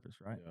according to His purpose.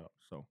 Right. Yeah.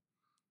 So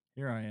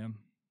here I am.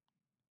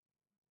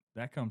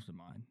 That comes to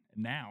mind.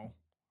 And now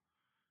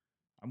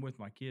I'm with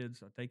my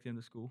kids. I take them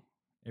to school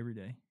every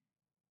day.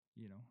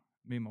 You know,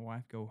 me and my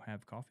wife go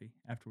have coffee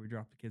after we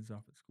drop the kids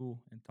off at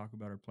school and talk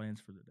about our plans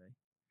for the day.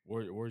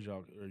 Where's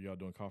y'all? Are y'all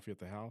doing coffee at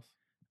the house?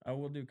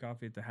 We'll do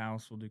coffee at the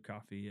house. We'll do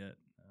coffee at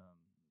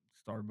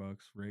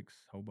Starbucks,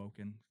 Rick's,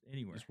 Hoboken,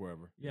 anywhere. Just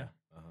wherever. Yeah.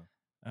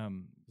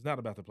 It's not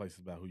about the place; it's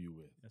about who you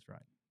with. That's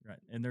right. Right.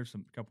 And there's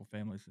some couple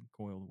families in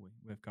Coyle that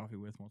we have coffee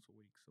with once a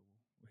week, so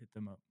we'll hit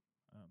them up.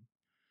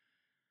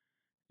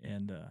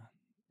 And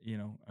you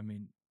know, I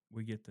mean,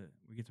 we get to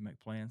make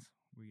plans.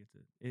 We get to.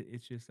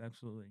 It's just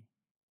absolutely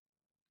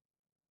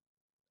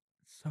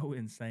so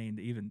insane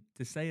to even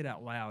to say it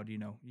out loud. You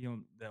know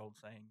the old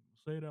saying,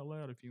 "Say it out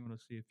loud if you want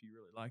to see if you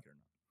really like it or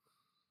not."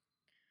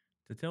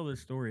 To tell this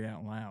story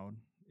out loud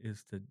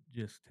is to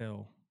just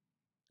tell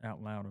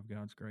out loud of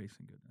God's grace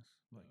and goodness,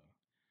 like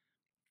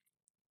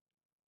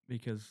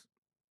because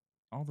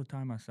all the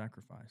time I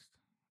sacrificed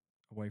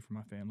away from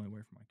my family,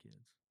 away from my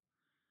kids.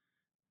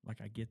 Like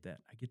I get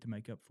that. I get to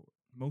make up for it.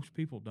 Most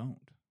people don't.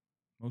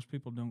 Most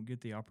people don't get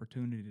the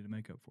opportunity to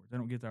make up for it. They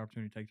don't get the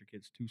opportunity to take their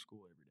kids to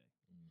school every day,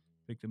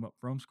 pick them up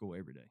from school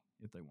every day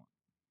if they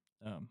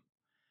want,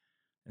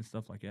 and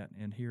stuff like that.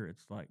 And here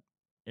it's like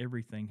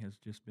everything has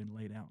just been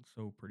laid out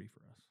so pretty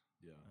for us.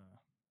 Yeah.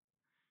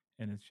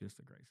 And it's just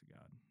the grace of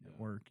God at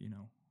work, you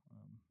know,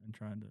 and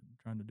trying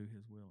to do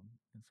His will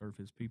and serve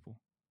His people.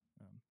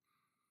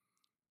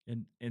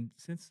 And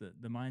since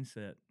the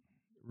mindset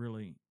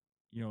really,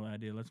 you know, the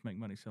idea, let's make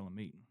money selling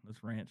meat,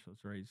 let's ranch,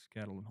 let's raise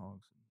cattle and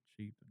hogs and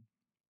sheep, and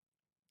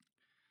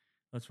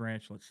let's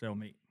ranch, let's sell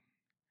meat.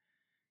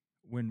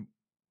 When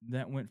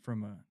that went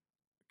from a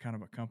kind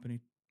of a company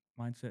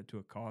mindset to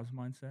a cause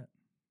mindset,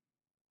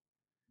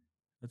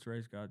 let's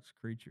raise God's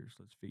creatures,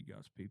 let's feed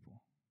God's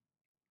people.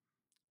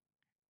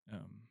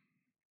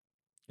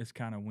 It's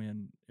kind of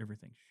when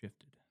everything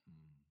shifted,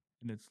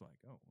 and it's like,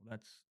 oh, well,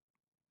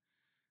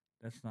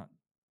 that's not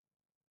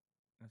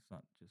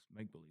just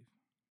make believe,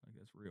 like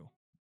that's real.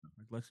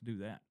 Like let's do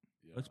that.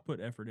 Yeah. Let's put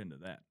effort into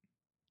that.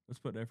 Let's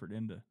put effort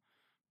into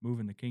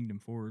moving the kingdom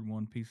forward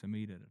one piece of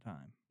meat at a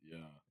time. Yeah.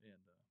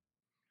 And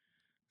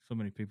so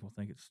many people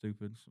think it's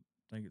stupid,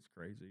 think it's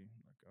crazy.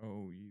 Like,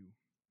 oh,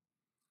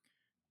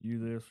 you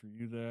this or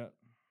you that.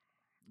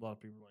 A lot of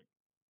people are like,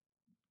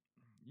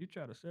 you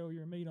try to sell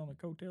your meat on the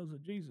coattails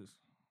of Jesus.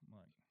 I'm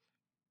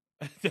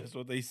like, That's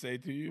what they say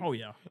to you? oh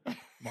yeah.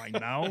 Like,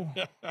 no.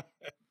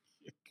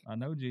 I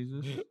know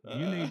Jesus.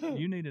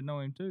 You need to know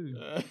Him too.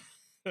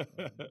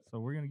 So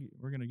we're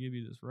gonna give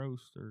you this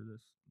roast or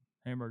this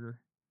hamburger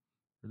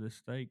or this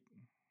steak,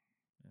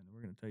 and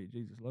we're gonna tell you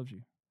Jesus loves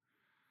you.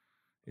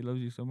 He loves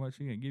you so much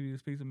He's gonna give you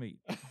this piece of meat.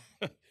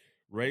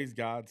 Raise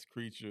God's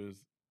creatures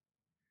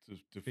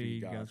to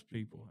feed God's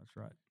people. That's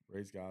right.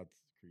 Raise God's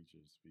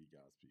creatures, feed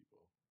God's people.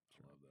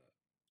 I love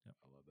that. Yep.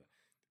 I love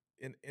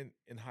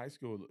that. In high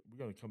school, we're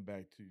going to come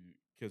back to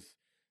because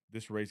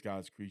this raise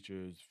God's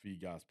creatures,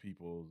 feed God's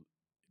people.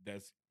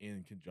 That's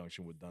in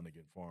conjunction with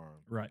Dunnigan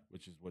Farm, Right.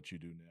 Which is what you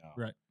do now,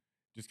 Right.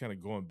 Just kind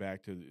of going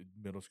back to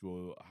middle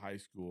school, high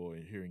school,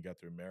 and hearing Got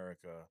to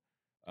America.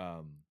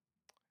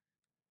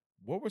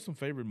 What were some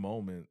favorite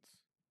moments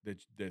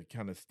that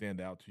kind of stand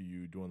out to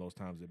you during those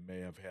times that may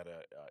have had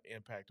a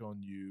impact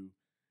on you?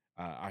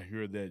 I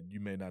hear that you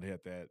may not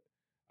have that.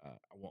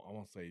 I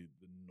won't say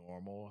the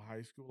normal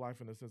high school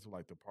life in the sense of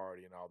like the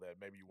party and all that.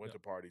 Maybe you went to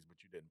parties, but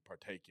you didn't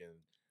partake in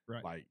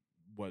Right. like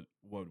what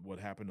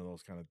happened to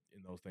those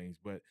in those things.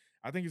 But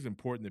I think it's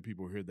important that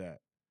people hear that.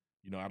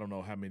 I don't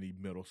know how many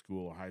middle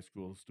school or high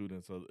school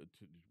students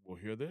will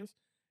hear this,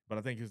 but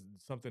I think it's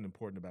something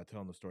important about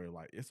telling the story.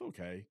 Like, it's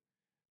okay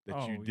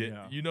that you Oh, did.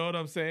 yeah. You know what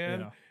I'm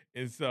saying? Yeah.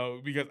 And so,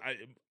 because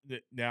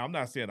now I'm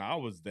not saying I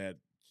was that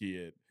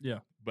kid, Yeah.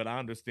 but I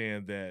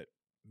understand that.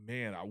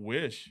 Man, I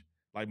wish,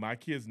 like, my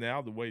kids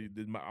now, the way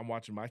that I'm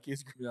watching my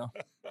kids grow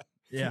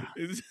Yeah.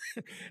 Yeah.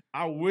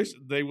 I wish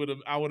I would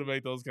have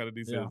made those kind of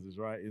Yeah. decisions,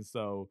 right? And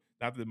so,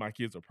 not that my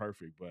kids are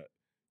perfect, but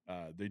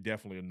they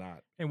definitely are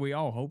not. And we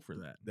all hope for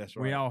that. That's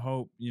We right. all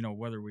hope,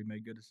 whether we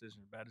make good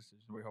decisions or bad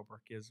decisions, we hope our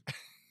kids,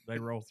 they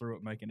roll through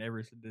it making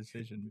every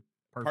decision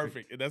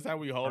perfect. And that's how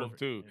we hold them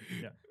too.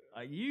 And, yeah.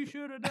 Like, you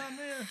should have done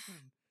this.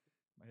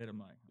 I hit them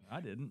like, I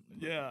didn't.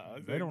 Yeah,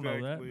 They don't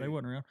know that. They exactly.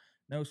 wasn't around.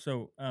 No,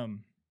 so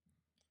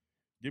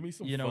Give me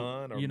some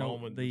fun or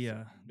moment.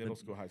 Middle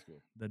school, high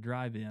school. The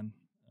drive-in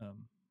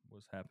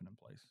was happening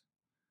place.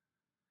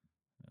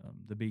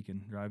 The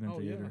Beacon Drive-In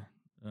Theater.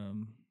 Yeah.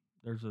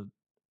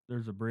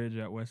 There's a bridge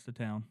out west of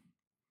town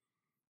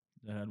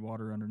that had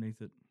water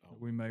underneath it. Oh.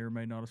 We may or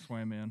may not have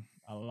swam in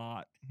a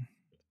lot.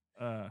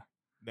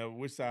 Now,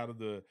 which side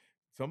of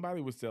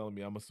somebody was telling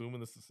me, I'm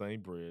assuming it's the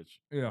same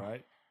bridge, Yeah.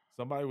 right?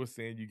 Somebody was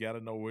saying you got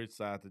to know which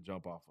side to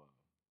jump off of.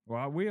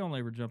 Well, we only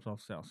ever jumped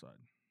off south side.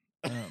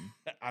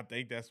 I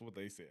think that's what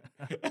they said.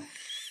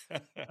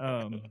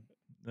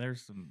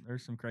 There's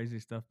some crazy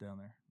stuff down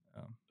there.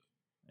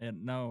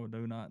 And no,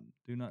 do not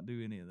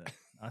do any of that.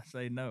 I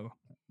say no.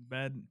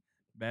 Bad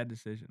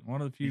decision.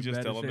 One of the few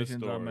bad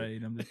decisions I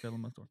made. I'm just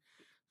telling my story.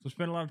 So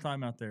spent a lot of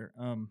time out there.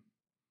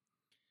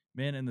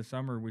 Man, in the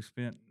summer we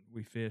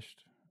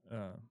fished.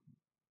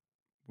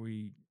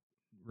 We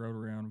rode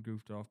around,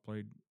 goofed off,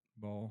 played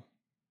ball.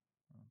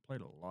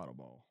 Played a lot of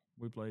ball.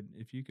 We played.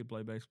 If you could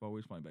play baseball, we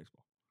was playing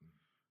baseball.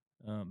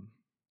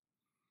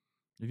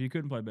 If you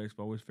couldn't play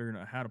baseball, we was figuring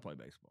out how to play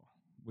baseball.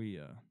 We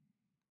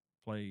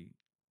play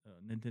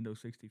Nintendo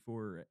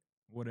 64,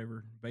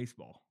 whatever,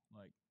 baseball.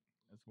 Like,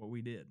 that's what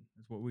we did.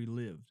 That's what we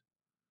lived.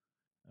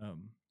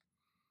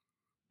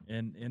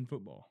 And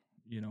football,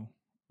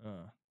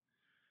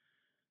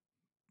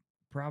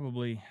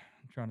 probably,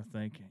 I'm trying to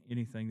think,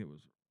 anything that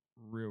was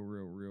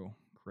real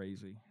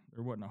crazy.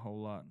 There wasn't a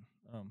whole lot.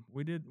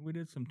 We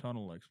did some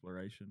tunnel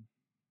exploration.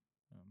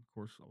 Of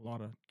course, a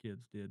lot of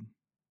kids did.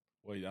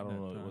 Wait, I don't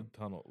know what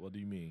tunnel. What do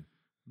you mean?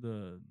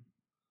 The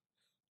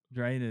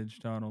drainage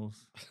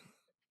tunnels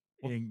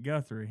in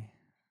Guthrie.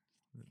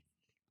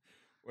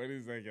 Wait a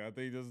second. I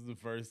think this is the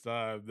first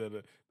time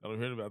that I'm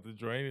hearing about the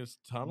drainage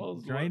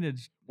tunnels.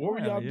 Drainage. What were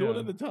y'all doing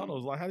in the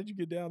tunnels? Like, how did you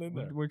get down in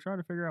there? We're trying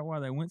to figure out why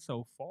they went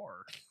so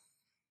far.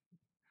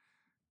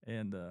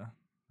 And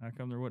how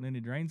come there wasn't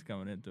any drains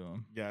coming into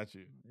them? Got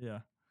you. Yeah.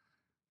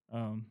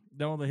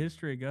 Though the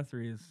history of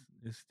Guthrie is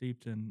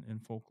steeped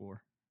in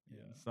folklore.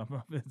 Yeah. Some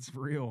of it's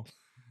real,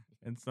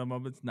 and some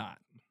of it's not.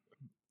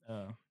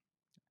 I'm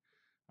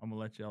gonna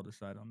let y'all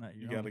decide on that.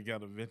 You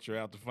gotta venture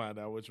out to find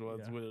out which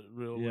one's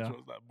real, which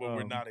one's not. But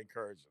we're not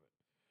encouraging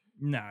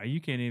it. No, you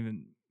can't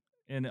even.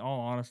 In all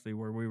honesty,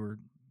 where we were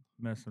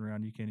messing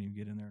around, you can't even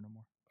get in there no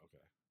more.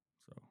 Okay.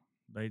 So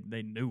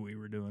they knew we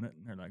were doing it,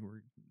 and they're like,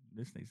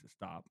 "This needs to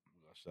stop.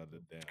 We'll shut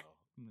it down.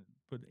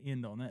 Put an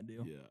end on that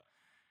deal." Yeah.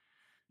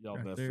 Y'all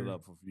messed it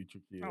up for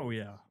future kids. Oh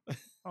yeah.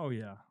 Oh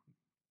yeah.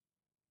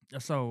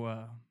 So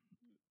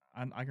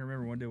I can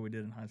remember one day we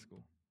did in high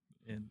school,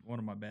 and one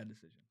of my bad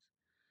decisions.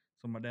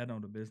 So my dad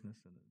owned a business,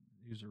 and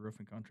he was a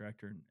roofing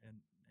contractor,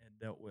 and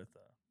dealt with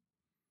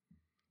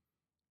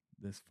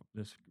this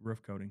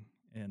roof coating.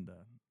 And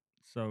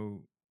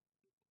so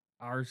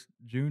our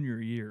junior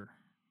year,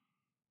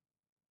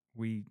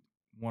 we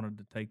wanted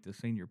to take the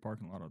senior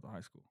parking lot of the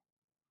high school.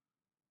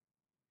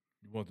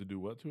 You want to do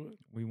what to it?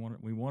 We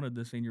wanted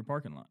the senior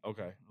parking lot.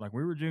 Okay. Like,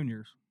 we were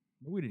juniors,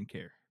 but we didn't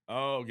care.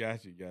 Oh,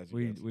 got you.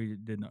 We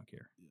did not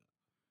care. Yeah.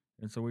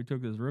 And so we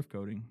took this roof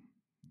coating,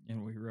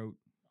 and we wrote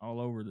all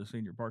over the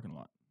senior parking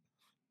lot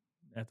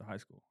at the high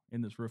school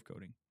in this roof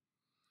coating.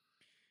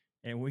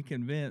 And we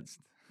convinced,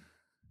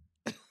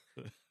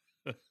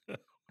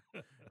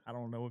 I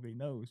don't know if he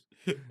knows,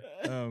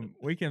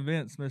 we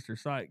convinced Mr.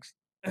 Sykes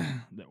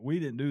that we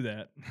didn't do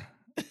that,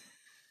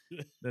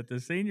 that the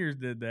seniors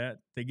did that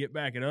to get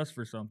back at us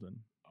for something.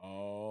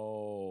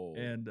 Oh.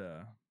 And,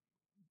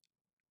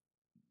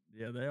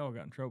 yeah, they all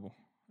got in trouble,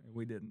 and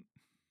we didn't.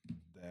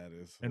 That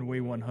is and we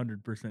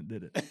 100%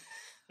 did it.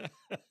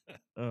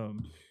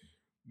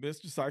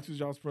 Mr. Sykes was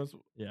y'all's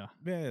principal? Yeah.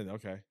 Man,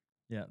 okay.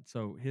 Yeah,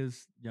 so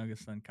his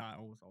youngest son,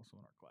 Kyle, was also in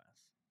our class.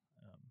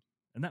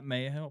 And that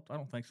may have helped. I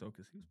don't think so,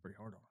 because he was pretty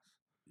hard on us.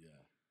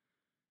 Yeah.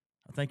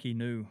 I think he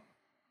knew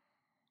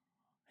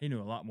a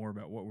lot more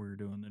about what we were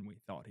doing than we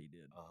thought he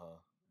did. Uh-huh.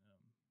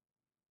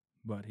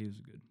 But he was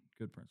a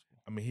good principal.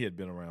 I mean, he had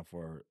been around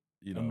for,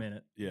 a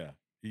minute. Yeah.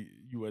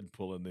 You wasn't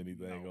pulling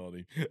anything on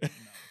him.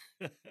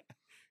 No.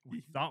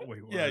 We thought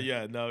we were.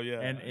 Yeah.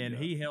 And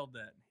he held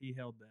that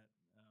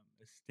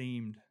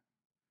esteemed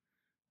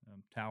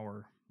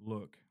tower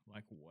look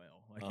like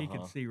well. Like, he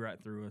could see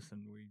right through us,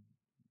 and we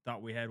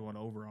thought we had one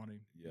over on him,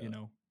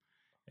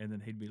 And then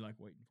he'd be like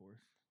waiting for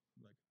us.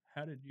 Like,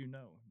 how did you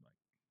know? I'm like,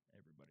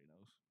 everybody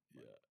knows.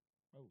 Like, Yeah.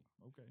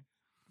 oh, okay.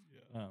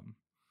 Yeah.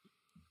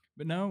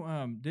 But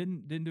no,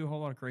 didn't do a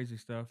whole lot of crazy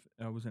stuff.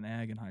 I was in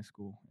ag in high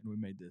school, and we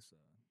made this.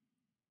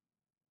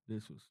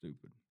 This was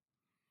stupid.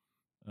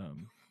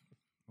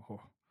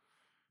 Oh,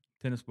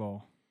 tennis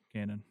ball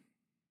cannon,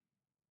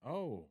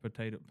 Oh.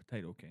 potato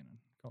cannon.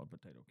 Call it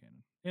potato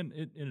cannon, and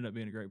it ended up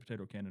being a great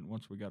potato cannon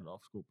once we got it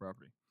off school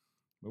property.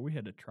 But we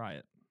had to try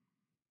it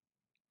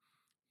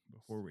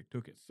before we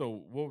took it.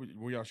 So what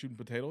were y'all shooting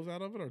potatoes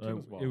out of it or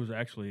tennis balls? It was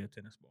actually a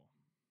tennis ball.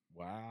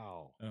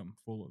 Wow.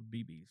 Full of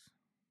BBs.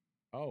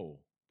 Oh.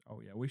 Oh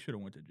yeah, we should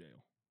have went to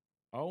jail.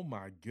 Oh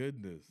my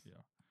goodness.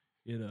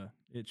 Yeah.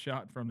 It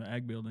shot from the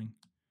ag building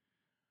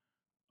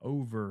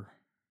over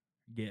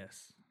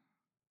guess.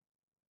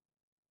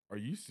 Are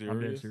you serious?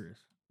 I'm dead serious.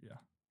 Yeah.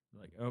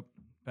 Like up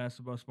past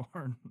the bus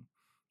barn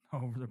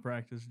over the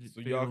practice.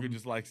 So y'all could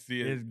just like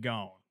see it. It's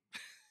gone.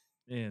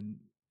 And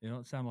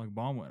it sounded like a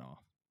bomb went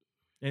off.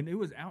 And it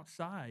was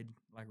outside,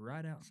 like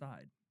right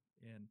outside.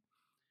 And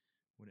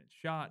when it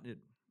shot, the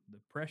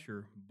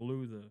pressure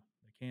blew the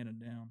cannon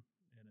down,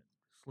 and it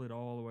slid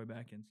all the way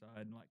back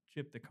inside and like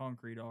chipped the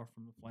concrete off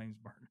from the flames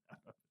burning out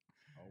of it.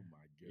 Oh my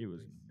goodness. It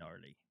was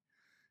gnarly.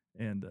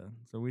 And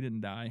so we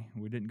didn't die.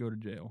 We didn't go to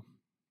jail.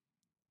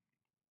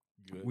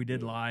 Good. We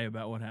did lie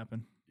about what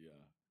happened.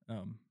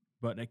 Yeah.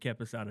 But it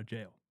kept us out of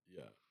jail.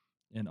 Yeah.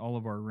 And all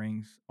of our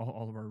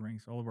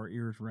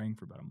ears rang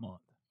for about a month.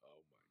 Oh my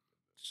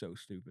goodness. So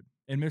stupid.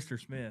 And Mr.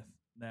 Smith,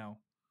 now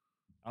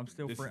I'm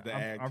still I'm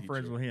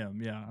friends with him.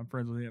 Yeah, I'm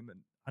friends with him, and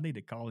I need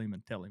to call him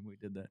and tell him we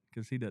did that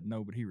because he doesn't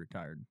know, but he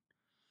retired.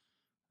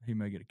 He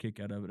may get a kick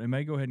out of it. It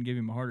may go ahead and give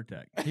him a heart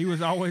attack. He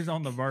was always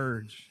on the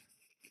verge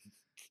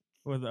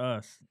with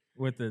us,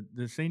 with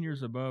the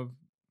seniors above,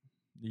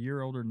 the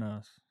year older than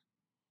us.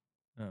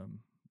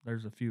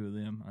 There's a few of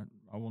them.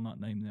 I will not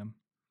name them.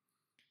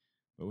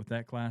 But with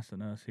that class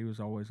and us, he was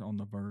always on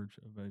the verge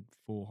of a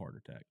full heart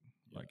attack.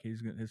 Yeah. Like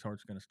his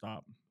heart's going to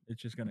stop.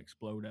 It's just going to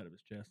explode out of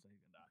his chest and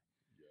he's going to die.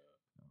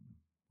 Yeah.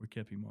 We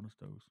kept him on his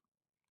toes.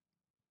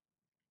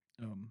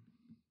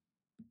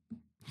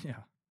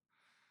 Yeah.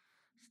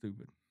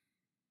 Stupid.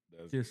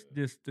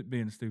 Just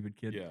being a stupid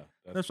kid. Yeah.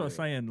 That's what I'm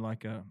saying.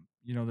 Like,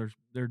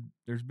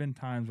 there's been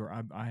times where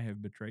I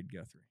have betrayed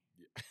Guthrie.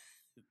 Yeah.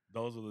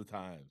 Those are the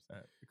times.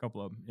 A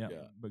couple of them.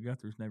 Yeah. But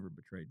Guthrie's never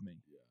betrayed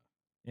me.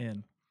 Yeah.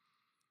 And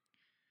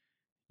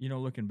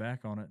looking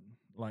back on it,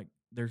 like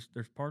there's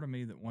part of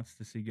me that wants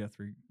to see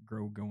Guthrie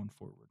grow going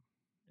forward,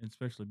 and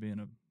especially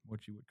being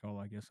what you would call,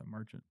 I guess, a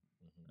merchant.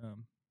 Mm-hmm.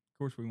 Of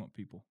course, we want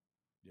people.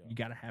 Yeah. You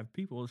got to have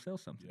people to sell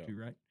something to,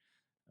 right?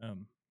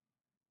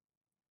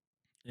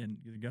 And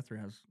Guthrie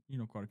has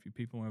quite a few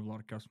people. We have a lot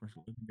of customers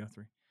that live in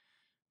Guthrie,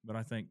 but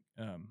I think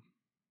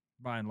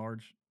by and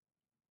large,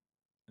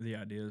 the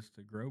idea is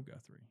to grow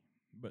Guthrie.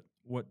 But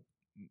what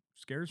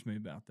scares me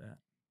about that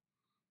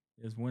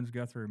is when's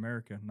Guthrie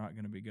America not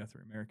going to be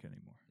Guthrie America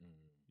anymore?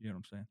 You know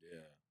what I'm saying? Yeah.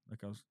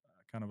 Like I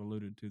kind of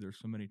alluded to, there's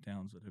so many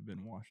towns that have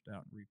been washed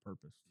out and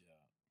repurposed.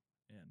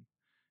 Yeah. And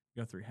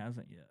Guthrie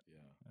hasn't yet. Yeah.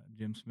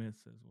 Jim Smith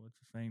says, well, it's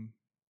the same,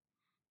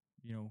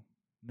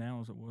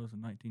 now as it was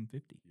in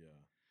 1950. Yeah.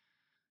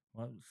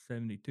 Well, that was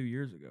 72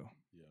 years ago.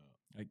 Yeah.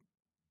 Like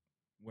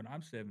when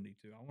I'm 72,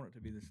 I want it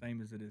to be the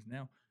same as it is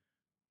now.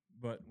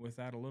 But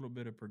without a little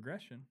bit of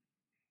progression,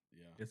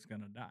 it's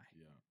going to die.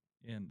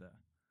 Yeah. And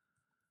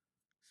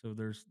so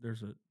there's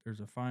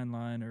a fine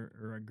line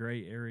or a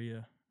gray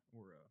area,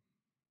 or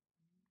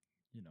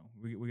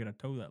we got to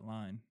toe that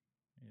line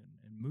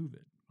and move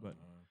it, but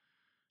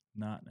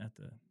not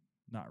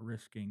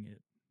risking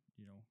it,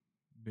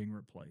 being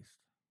replaced.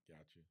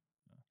 Gotcha.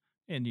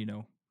 And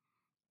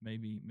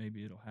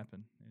maybe it'll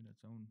happen in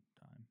its own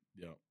time.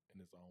 Yeah,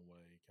 in its own way.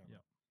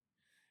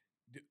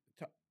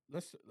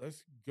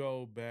 Let's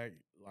go back.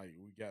 Like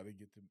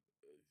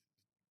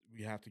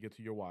we have to get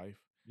to your wife.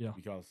 Yeah,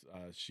 because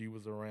she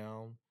was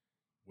around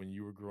when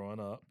you were growing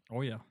up.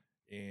 Oh yeah,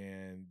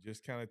 and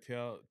just kind of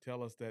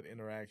tell us that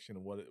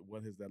interaction. What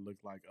has that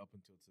looked like up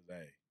until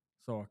today?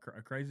 So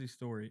a crazy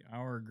story.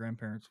 Our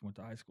grandparents went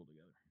to high school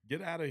together.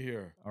 Get out of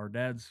here. Our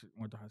dads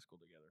went to high school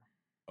together.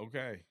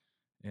 Okay.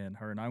 And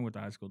her and I went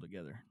to high school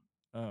together.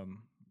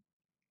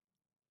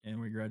 And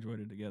we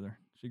graduated together.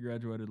 She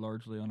graduated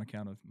largely on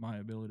account of my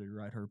ability to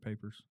write her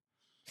papers.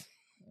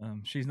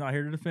 She's not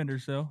here to defend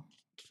herself,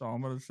 so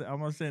I'm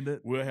gonna send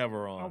it. We'll have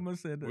her on. I'm gonna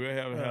send it. We'll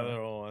have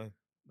her on.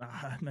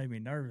 That made me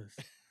nervous.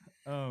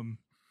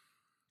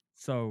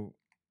 So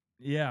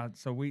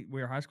we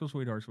were high school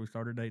sweethearts. We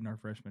started dating our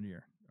freshman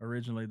year.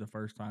 Originally, the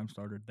first time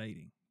started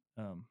dating.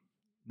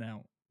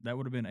 Now that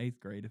would have been 8th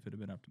grade if it had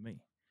been up to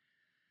me.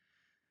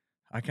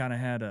 I kind of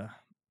had I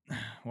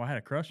had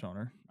a crush on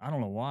her. I don't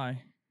know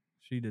why.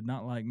 She did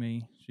not like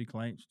me. She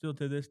claimed, still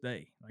to this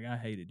day, like, I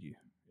hated you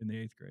in the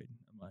 8th grade.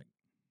 I'm like,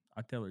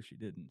 I tell her she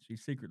didn't. She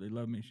secretly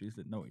loved me. She just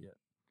didn't know it yet.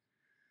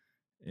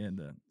 And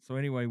so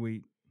anyway,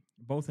 we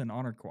both in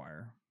honor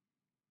choir,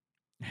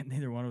 and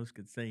neither one of us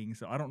could sing.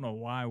 So I don't know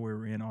why we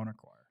were in honor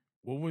choir.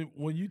 Well,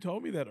 when you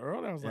told me that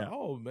earlier, I was like,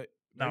 oh,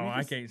 No, Maybe you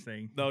I can can't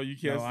sing. No, you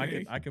No, can't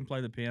sing? I can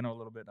play the piano a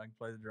little bit. I can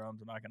play the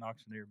drums, and I can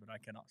auctioneer, but I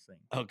cannot sing.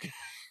 Okay.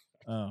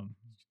 Um,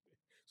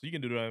 So you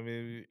can do that. I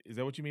mean, is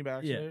that what you mean by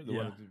yeah,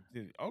 auctioneer?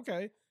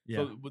 Okay.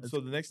 yeah. So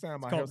the next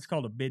time It's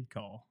called a bid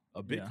call.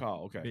 a bid Yeah,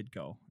 call. Okay. bid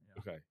call. Yeah.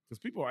 Okay. Because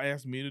people are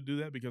asking me to do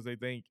that because they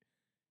think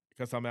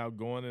because I'm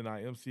outgoing and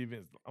I MC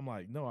events. I'm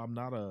like, no, I'm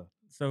not a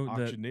So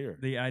auctioneer.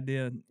 the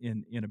idea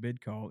in a bid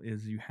call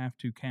is you have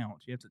to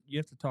count. You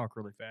have to talk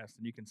really fast,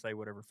 and you can say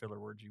whatever filler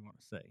words you want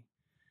to say.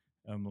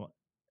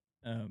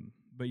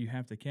 But you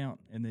have to count,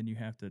 and then you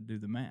have to do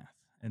the math.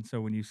 And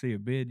so when you see a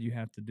bid, you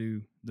have to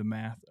do the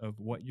math of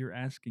what you're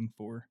asking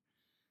for.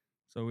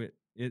 So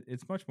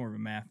it's much more of a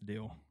math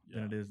deal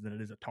than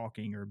it is a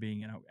talking or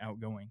being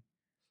outgoing.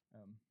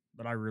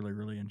 But I really,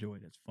 really enjoy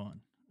it. It's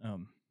fun.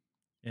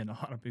 And a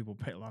lot of people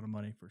pay a lot of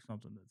money for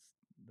something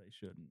they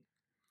shouldn't.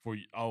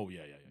 You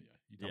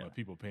talking about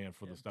people paying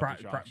for the stuff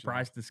that you're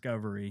price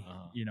discovery.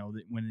 Uh-huh.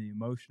 When the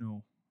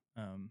emotional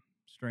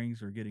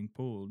strings are getting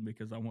pulled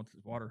because I want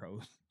this water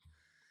hose.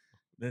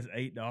 This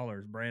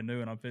 $8 brand new,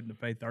 and I'm fitting to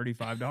pay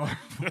 $35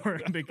 for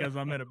it because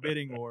I'm in a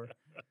bidding war.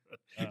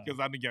 Because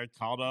I didn't get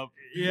caught up.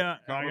 Yeah,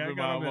 caught up in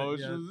my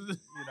emotions.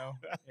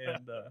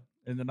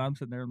 And then I'm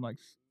sitting there. I'm like,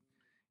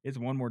 it's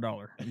 $1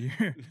 more.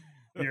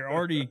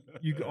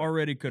 You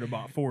already could have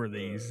bought 4 of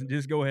these.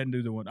 Just go ahead and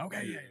do the one.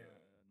 Okay, yeah.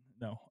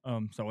 No,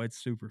 so it's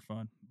super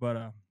fun.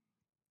 But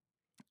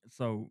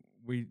so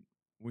we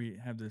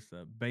have this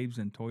Babes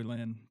in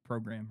Toyland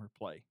program or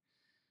play,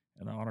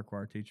 and the honor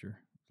choir teacher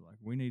was like,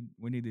 we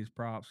need these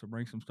props. So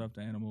bring some stuffed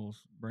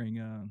animals. Bring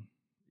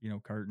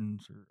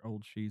curtains or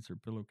old sheets or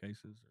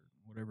pillowcases or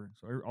whatever.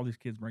 So all these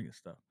kids bring this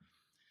stuff.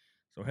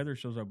 So Heather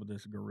shows up with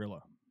this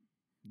gorilla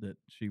that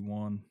she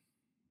won,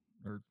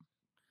 or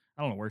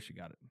I don't know where she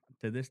got it.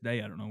 To this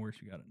day, I don't know where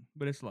she got it.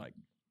 But it's like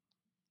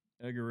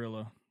a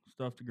gorilla,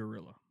 stuffed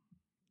gorilla.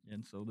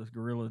 And so this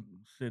gorilla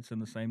sits in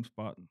the same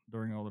spot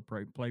during all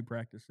the play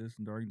practices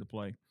and during the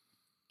play.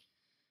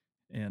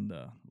 And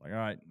like, all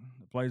right,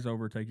 the play's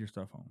over, take your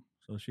stuff home.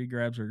 So she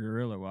grabs her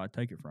gorilla. Well, I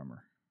take it from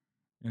her.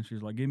 And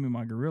she's like, give me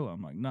my gorilla.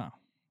 I'm like, no,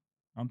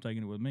 I'm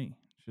taking it with me.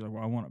 She's like,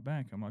 well, I want it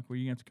back. I'm like, well,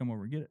 you have to come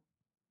over and get it.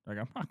 Like,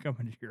 I'm not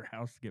coming to your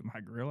house to get my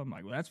gorilla. I'm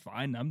like, well, that's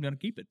fine. I'm going to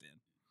keep it then.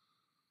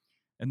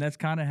 And that's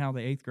kind of how the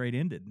 8th grade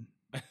ended.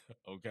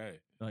 Okay.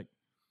 Like,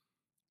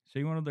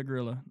 she wanted the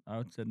gorilla.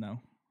 I said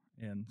no.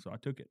 And so I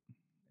took it.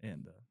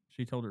 And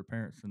she told her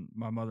parents, and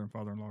my mother and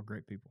father-in-law,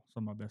 great people,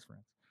 some of my best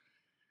friends.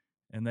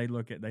 And they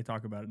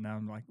talk about it now.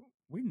 And like,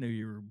 we knew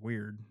you were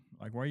weird.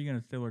 Like, why are you going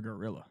to steal a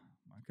gorilla?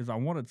 Because I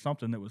wanted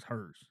something that was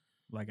hers.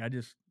 Like, I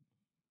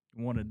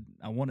wanted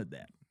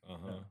that.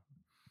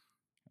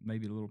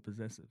 Maybe a little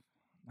possessive.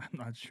 I'm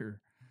not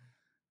sure.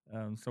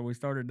 So we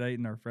started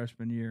dating our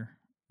freshman year.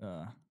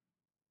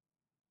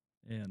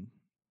 And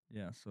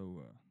yeah,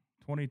 so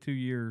 22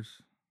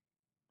 years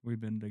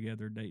we've been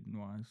together dating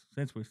wise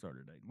since we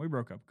started dating. We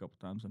broke up a couple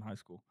times in high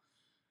school,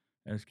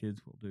 as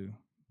kids will do.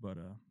 But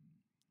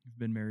we've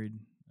been married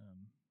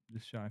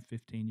just shy of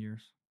 15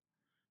 years.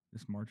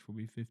 This March will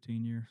be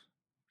 15 years.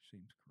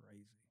 Seems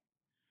crazy.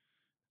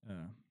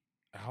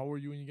 How old were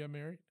you when you got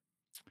married?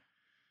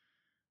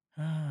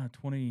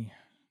 22.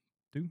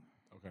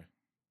 Okay.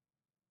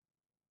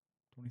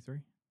 23,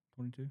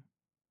 22.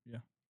 Yeah.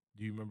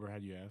 Do you remember how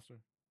you asked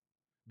her?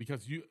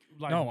 Because you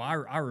like no,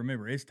 I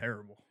remember. It's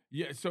terrible.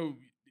 Yeah. So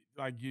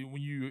like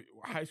when you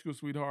high school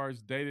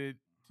sweethearts dated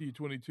till you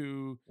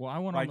 22. Well, I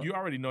went like on you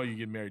already know you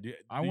get married. Did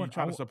you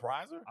try to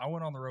surprise her? I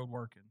went on the road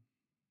working.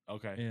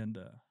 Okay. And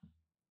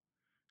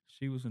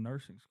she was in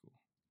nursing school,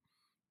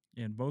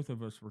 and both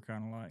of us were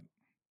kind of like,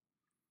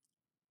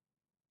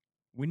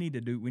 we need to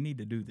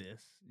do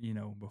this,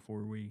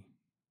 before we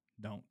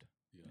don't.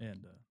 Yeah.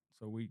 And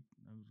so I was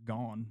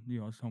gone.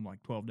 I was home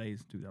like 12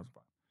 days in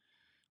 2005.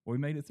 Well, we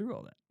made it through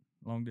all that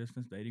long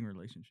distance dating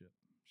relationship.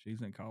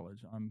 She's in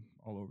college. I'm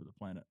all over the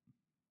planet,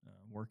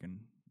 working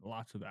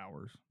lots of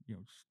hours.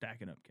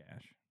 Stacking up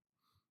cash,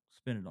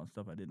 spend it on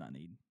stuff I did not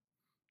need.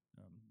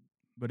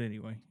 But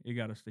anyway, it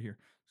got us to here.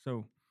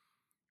 So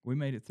we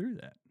made it through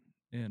that.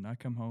 And I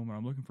come home and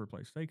I'm looking for a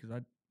place to stay because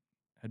I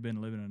had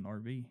been living in an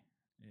RV.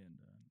 And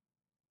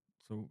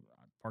so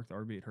I parked the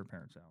RV at her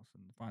parents' house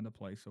and find a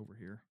place over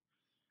here.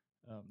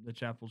 The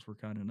Chapels were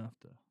kind enough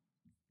to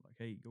like,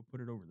 hey, go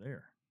put it over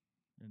there.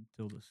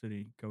 Until the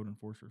city code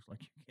enforcers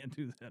like, you can't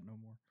do that no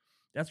more.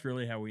 That's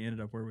really how we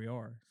ended up where we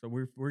are. So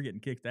we're getting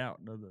kicked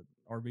out of the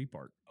RV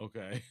park.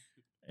 Okay.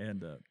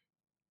 And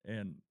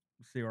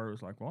CR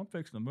was like, well, I'm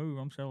fixing to move.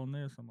 I'm selling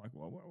this. I'm like,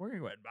 well, we're going to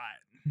go ahead and buy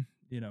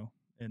it.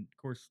 And of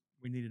course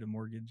we needed a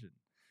mortgage and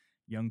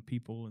young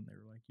people. And they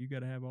were like, you got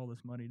to have all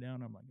this money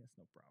down. I'm like, that's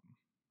no problem.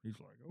 He's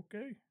like,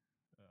 okay.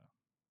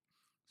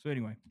 So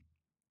anyway,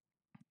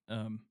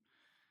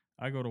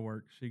 I go to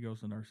work. She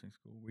goes to nursing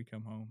school. We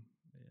come home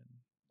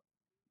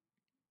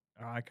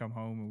and I come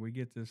home and we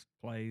get this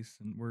place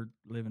and we're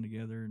living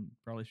together and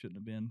probably shouldn't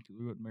have been because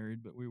we weren't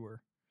married, but we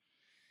were.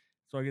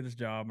 So I get this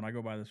job and I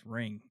go buy this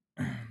ring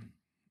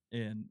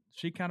and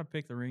she kind of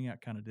picked the ring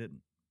out, kind of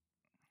didn't.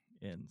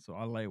 And so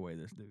I lay away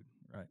this dude,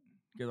 right?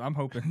 Because I'm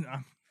hoping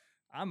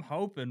I'm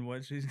hoping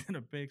what she's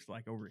gonna pick's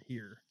like over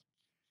here.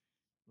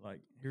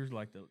 Like here's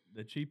like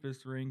the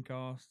cheapest ring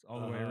cost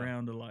all the way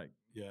around to like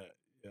Yeah.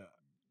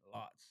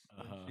 lots.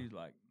 And Uh-huh. she's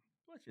like,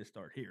 let's just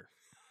start here.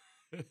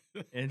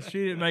 And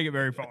she didn't make it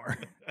very far.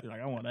 She's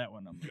like, I want that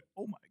one. I'm like,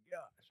 oh my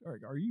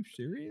gosh, are you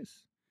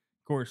serious?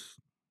 Of course,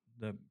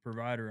 the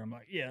provider, I'm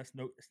like, yeah, it's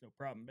no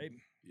problem,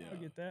 baby. I'll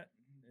get that.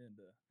 And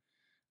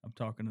I'm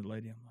talking to the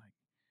lady. I'm like,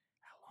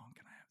 how long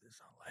can I have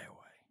this on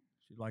layaway?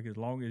 She's like, as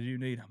long as you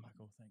need. I'm like,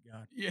 oh, thank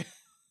God. Yeah.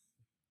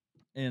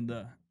 And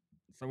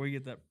so we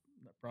get that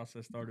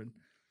process started.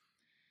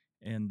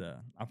 And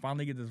I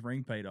finally get this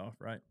ring paid off,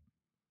 right?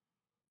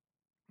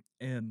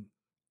 And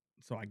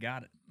so I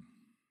got it.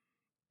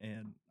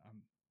 And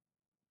I'm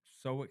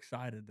so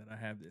excited that I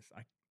have this.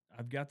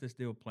 I've got this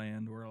deal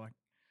planned where like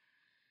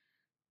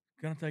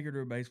gonna take her to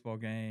a baseball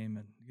game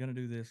and gonna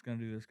do this.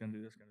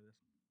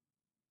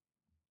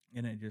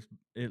 And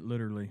it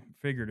literally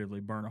figuratively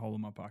burned a hole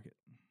in my pocket.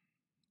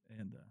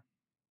 And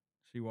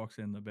she walks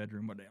in the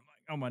bedroom one day. I'm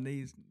like on my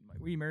knees. I'm like,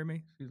 will you marry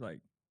me? She's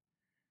like,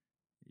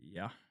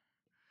 yeah.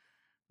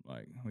 I'm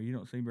like, well, you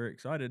don't seem very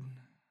excited.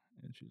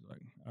 And she's like,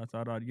 I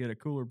thought I'd get a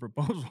cooler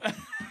proposal.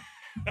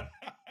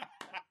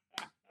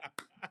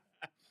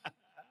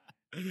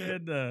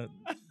 And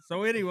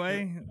so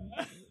anyway,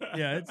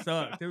 yeah, it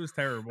sucked. It was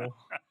terrible.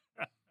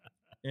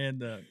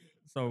 And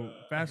so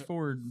fast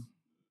forward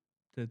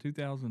to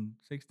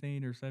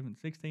 2016 or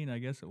 16, I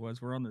guess it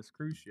was. We're on this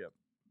cruise ship,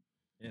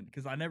 and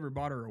because I never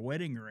bought her a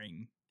wedding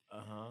ring,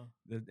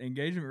 the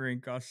engagement ring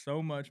cost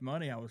so much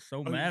money. I was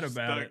so mad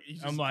about it.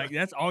 I'm like,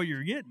 that's all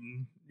you're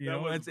getting. You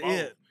know, that's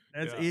it.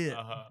 That's it.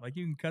 Like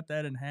you can cut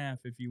that in half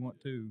if you want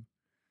to.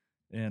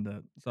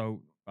 And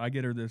so I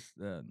get her this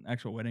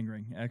actual wedding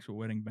ring, actual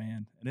wedding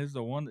band, and it's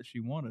the one that she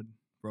wanted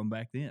from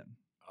back then.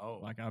 Oh,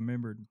 Like I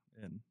remembered,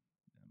 and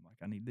I'm like,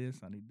 I need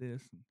this. And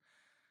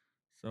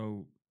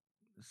so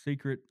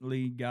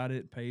secretly got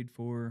it paid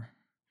for,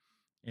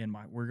 and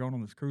we're going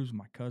on this cruise with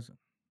my cousin,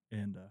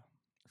 and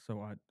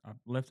so I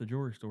left the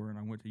jewelry store and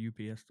I went to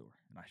UPS store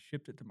and I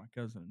shipped it to my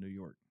cousin in New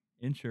York,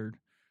 insured.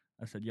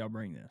 I said, y'all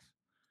bring this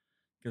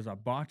because I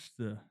botched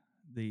the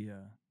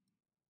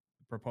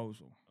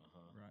proposal.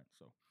 Right.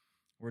 So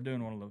we're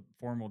doing one of the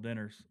formal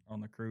dinners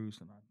on the cruise,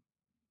 and I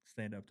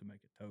stand up to make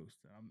a toast.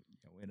 And I'm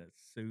in a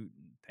suit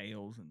and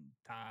tails and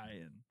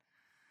tie,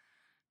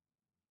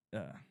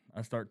 and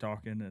I start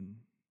talking, and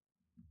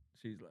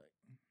she's like,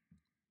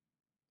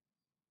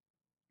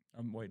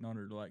 I'm waiting on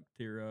her to like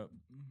tear up.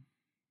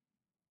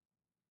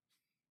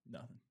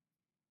 Nothing.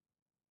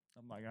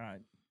 I'm like, all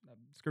right, I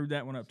screwed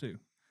that one up too.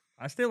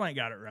 I still ain't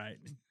got it right.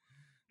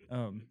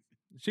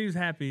 She was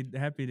happy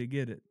to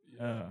get it.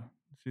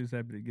 She was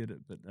happy to get it,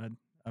 but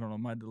I don't know.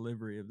 My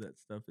delivery of that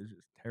stuff is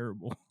just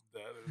terrible.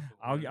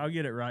 that is. I'll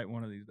get it right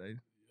one of these days.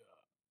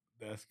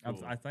 Yeah, that's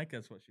cool. I think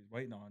that's what she's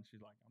waiting on.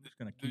 She's like,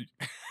 I'm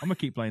gonna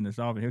keep playing this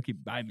off, and he'll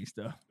keep buying me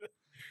stuff.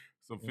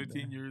 So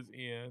 15 years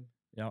in,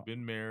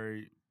 been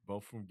married,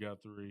 both from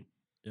Guthrie.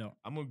 Yeah,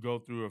 I'm gonna go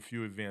through a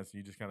few events, and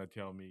you just kind of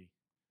tell me,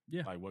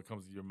 yeah, like what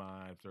comes to your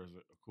mind. If there's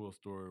a cool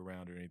story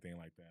around it or anything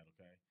like that.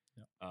 Okay.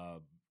 Yeah.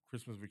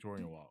 Christmas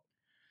Victorian Walk.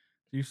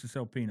 They used to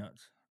sell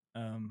peanuts.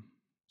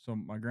 So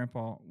my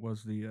grandpa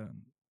was the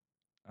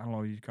I don't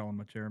know, you call him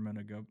a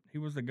chairman, he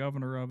was the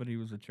governor of it. He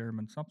was a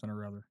chairman, something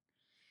or other.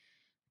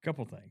 A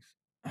couple things.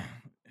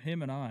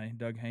 Him and I,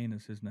 Doug Hayne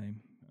is his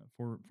name,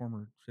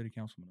 former city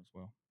councilman as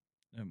well.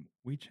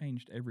 We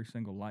changed every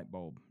single light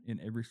bulb in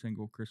every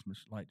single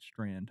Christmas light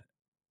strand,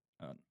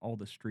 all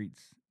the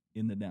streets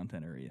in the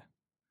downtown area.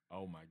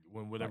 Oh my!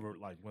 Whenever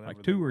like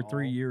 2 or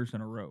 3 years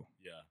in a row.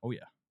 Yeah. Oh yeah.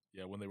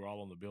 Yeah, when they were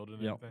all on the building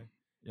and everything.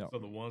 Yeah. So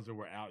the ones that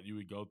were out, you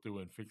would go through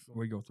and fix them.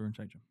 We go through and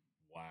change them.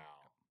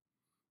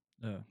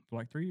 Wow. For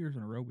like 3 years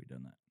in a row, we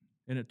done that,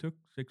 and it took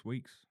 6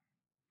 weeks.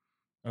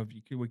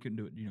 We couldn't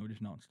do it,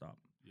 just nonstop.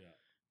 Yeah.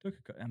 Took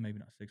maybe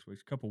not 6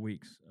 weeks, a couple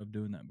weeks of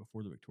doing that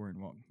before the Victorian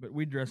Walk. But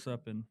we dress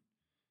up in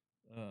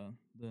the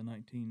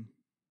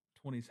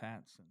 1920s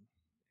hats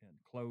and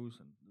clothes,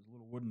 and this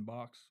little wooden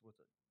box with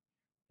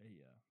a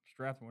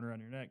strap that went around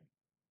your neck,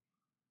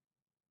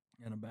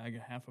 and a bag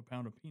of half a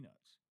pound of peanuts.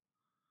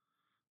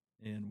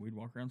 And we'd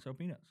walk around and sell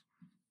peanuts.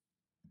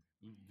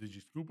 Did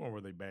you scoop them or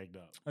were they bagged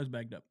up? I was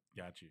bagged up.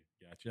 Got you.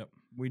 Yep.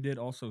 We did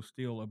also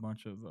steal a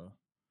bunch of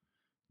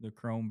the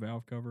chrome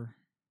valve cover.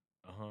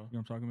 You know what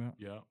I'm talking about?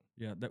 Yeah.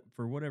 Yeah. That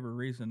for whatever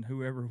reason,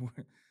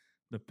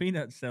 the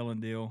peanut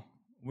selling deal,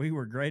 we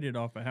were graded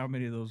off of how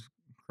many of those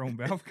chrome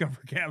valve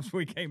cover caps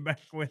we came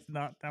back with,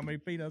 not how many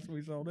peanuts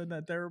we sold. Isn't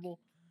that terrible?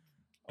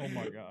 Oh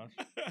my gosh.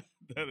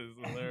 That is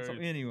hilarious. So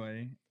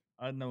anyway,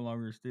 I no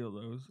longer steal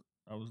those.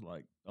 I was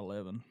like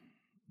 11,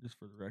 just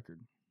for the record.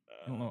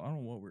 I don't know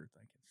what we were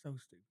thinking. So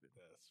stupid.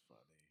 That's funny.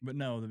 But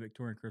no, the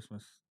Victorian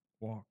Christmas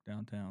Walk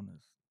downtown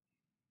has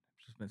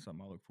just been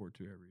something I look forward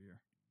to every year.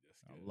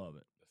 That's good. I love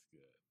it. That's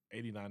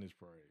good. 89ers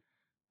parade.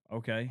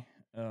 Okay.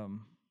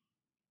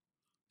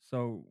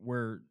 So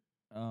where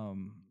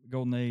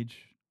Golden Age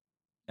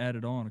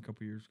added on a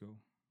couple years ago,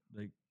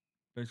 they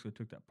basically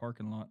took that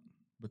parking lot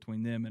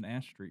between them and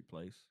Ash Street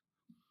Place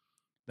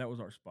That was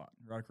our spot,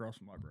 right across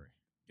from the library.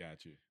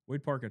 Got you.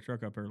 We'd park a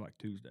truck up there like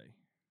Tuesday.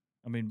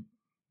 I mean,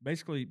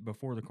 basically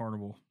before the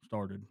carnival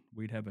started,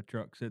 we'd have a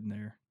truck sitting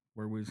there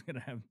where we was gonna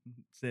have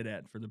sit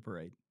at for the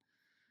parade,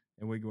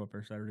 and we go up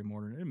there Saturday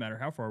morning. It didn't matter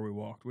how far we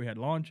walked. We had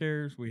lawn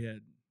chairs, we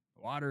had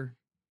water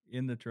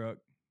in the truck.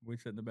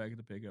 We'd sit in the back of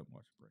the pickup and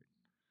watch the parade.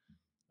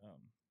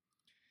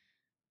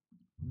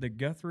 The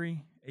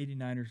Guthrie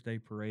 89ers Day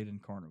Parade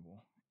and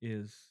Carnival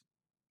is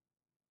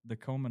the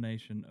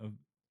culmination of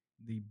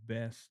the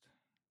best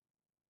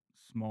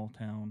small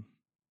town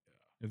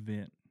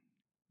event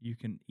you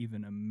can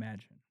even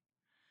imagine.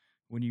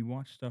 When you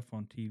watch stuff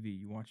on TV,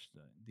 you watch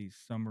these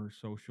summer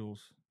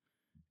socials,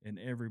 and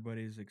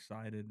everybody's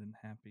excited and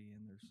happy,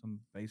 and there's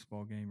some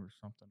baseball game or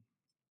something.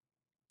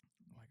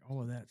 Like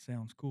all of that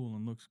sounds cool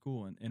and looks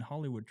cool, and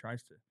Hollywood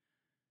tries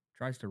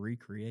to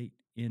recreate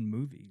in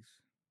movies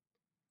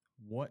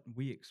what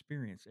we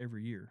experience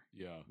every year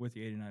with the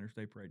 89ers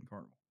Day Parade and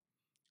Carnival.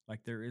 Like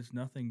there's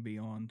nothing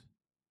beyond it.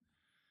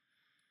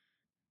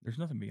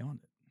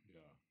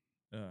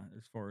 Yeah.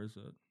 As far as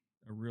a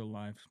real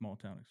life small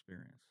town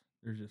experience.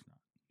 There's just not.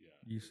 Yeah.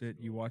 You sit,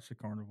 cool. You watch the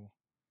carnival.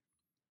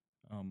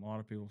 A lot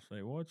of people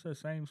say, well, it's the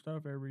same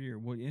stuff every year.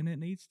 Well, and it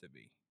needs to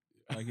be.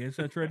 Like it's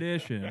a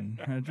tradition.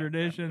 A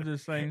tradition's the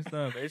same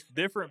stuff. It's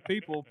different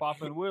people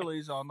popping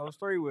wheelies on those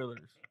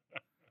 3-wheelers.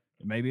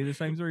 It may be the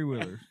same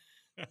 3-wheelers.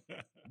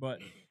 But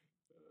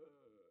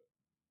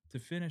to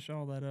finish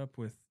all that up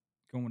with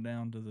going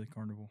down to the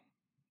carnival,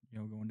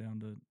 going down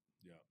to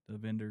the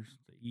vendors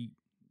to eat,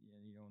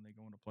 and they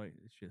go into play.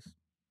 It's just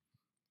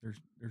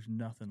there's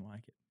nothing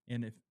like it.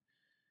 And if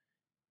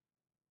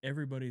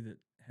everybody that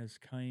has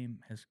came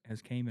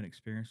and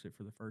experienced it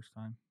for the first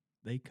time,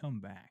 they come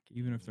back,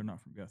 even if they're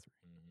not from Guthrie.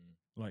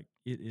 Mm-hmm. Like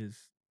it is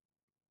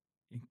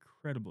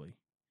incredibly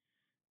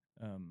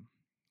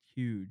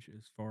huge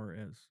as far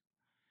as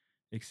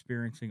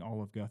experiencing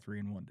all of Guthrie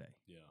in one day.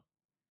 Yeah,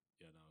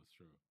 no, it's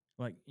true.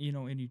 Like,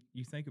 and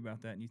you think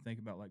about that, and you think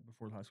about like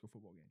before the high school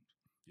football games,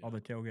 all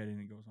the tailgating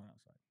that goes on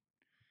outside.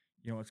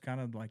 It's kind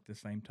of like the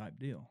same type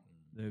deal.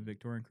 Mm-hmm. The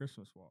Victorian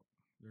Christmas Walk.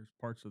 There's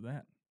parts of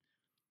that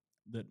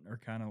are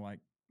kind of like,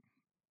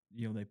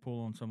 they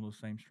pull on some of those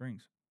same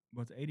strings.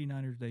 But the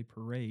 89ers Day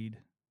Parade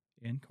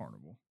and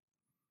Carnival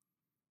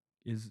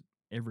is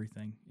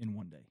everything in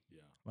one day.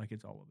 Yeah. Like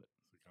it's all of it.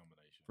 It's a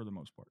combination. For the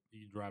most part.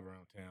 You can drive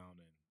around town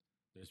and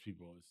there's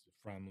people, it's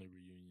family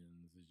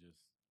reunions. It's just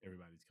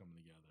everybody's coming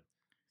together.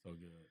 So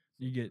good.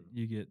 So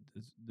you get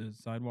the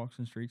sidewalks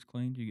and streets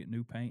cleaned. You get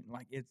new paint.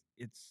 Like it's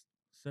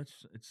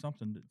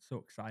something that's so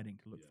exciting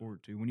to look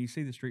forward to. When you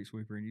see the street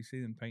sweeper and you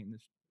see them painting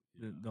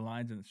the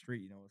lines in the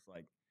street, it's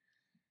like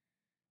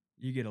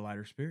you get a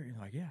lighter spirit. You're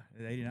like,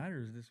 the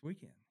 89ers this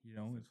weekend.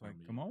 It's like,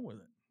 come on with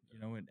it.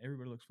 And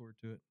everybody looks forward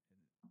to it.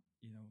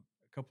 And,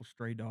 a couple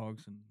stray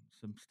dogs and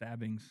some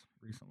stabbings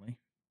recently.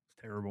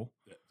 It's terrible.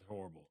 That's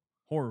horrible.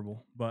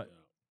 Horrible, but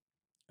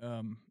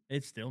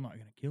it's still not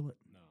going to kill it.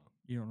 No.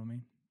 You know what I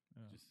mean?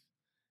 Just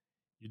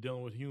you're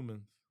dealing with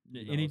humans.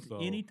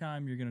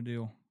 Anytime you're going to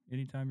do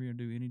any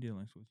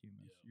dealings with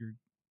humans, you're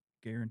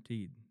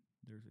guaranteed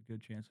there's a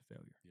good chance of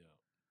failure. Yeah,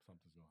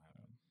 something's going to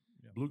happen.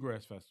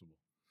 Bluegrass Festival.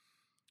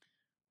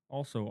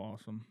 Also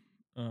awesome.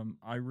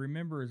 I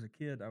remember as a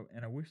kid,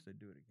 and I wish they'd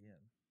do it again.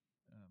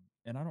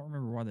 And I don't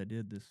remember why they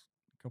did this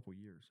a couple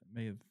years. It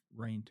may have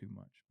rained too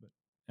much, but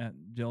at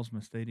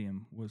Jelsma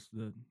Stadium was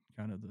the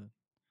kind of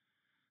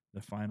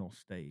the final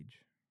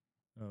stage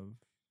of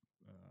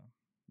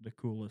the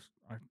coolest.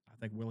 I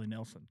think Willie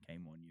Nelson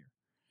came one year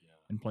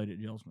and played at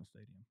Jelsma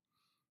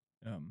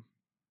Stadium.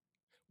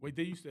 Wait,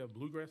 they used to have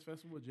Bluegrass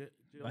Festival?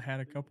 I had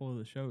a couple of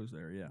the shows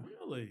there, yeah.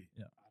 Really?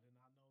 Yeah. I did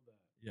not know that.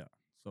 Yeah,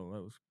 so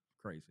that was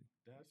crazy.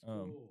 That's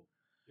cool.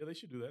 Yeah, they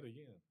should do that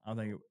again. I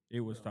think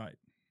it was tight.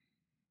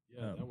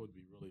 Yeah, that would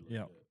be really legit.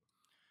 Yeah.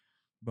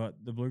 But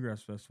the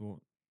Bluegrass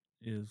Festival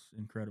is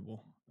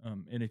incredible.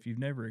 And if you've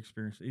never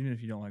experienced it, even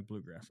if you don't like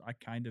bluegrass, I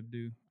kind of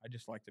do. I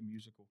just like the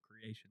musical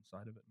creation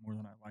side of it more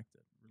than I like the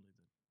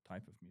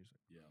type of music.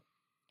 Yeah.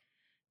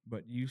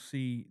 But you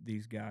see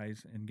these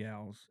guys and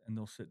gals, and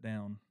they'll sit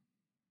down,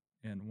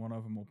 and one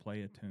of them will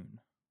play a tune,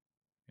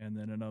 and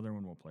then another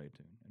one will play a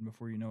tune. And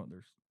before you know it,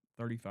 there's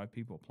 35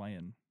 people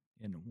playing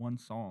in one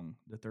song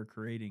that they're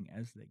creating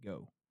as they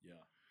go. Yeah.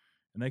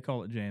 And they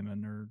call it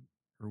jamming or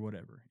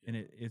whatever. Yeah.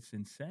 And it's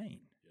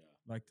insane. Yeah.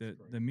 Like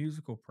the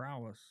musical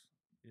prowess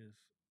is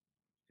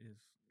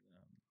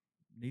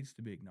needs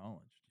to be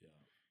acknowledged. Yeah.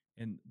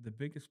 And the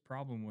biggest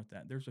problem with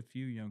that, there's a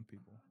few young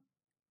people.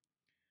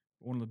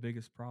 But one of the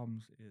biggest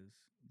problems is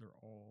they're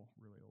all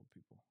really old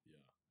people. Yeah.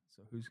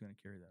 So who's going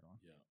to carry that on?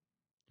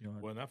 Yeah.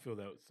 Well, and I feel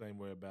that same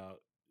way about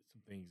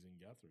some things in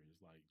Guthrie.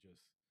 It's like just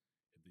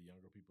if the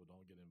younger people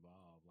don't get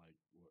involved, like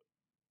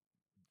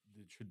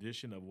the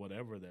tradition of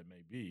whatever that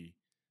may be,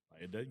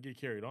 like it doesn't get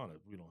carried on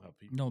if we don't have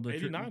people. No, the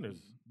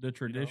 89ers. The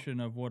tradition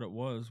of what it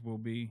was will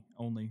be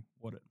only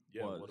what it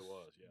was. What it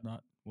was,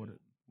 not what it is.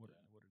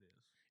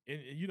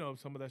 And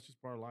some of that's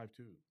just part of life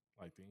too.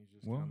 Like things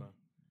just kind of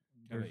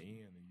end,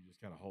 and you just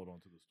kind of hold on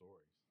to the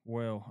stories.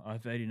 Well,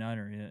 if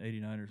 89ers in, I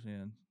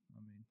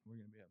mean, we're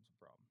going to be having some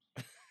problems.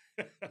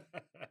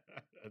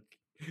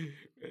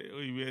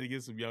 We had to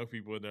get some young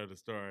people in there to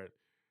start.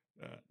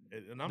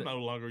 And I'm no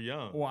longer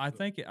young. Well, I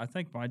think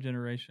my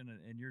generation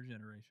and your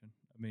generation.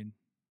 I mean,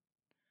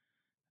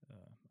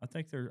 I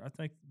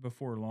think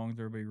before long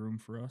there'll be room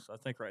for us. I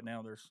think right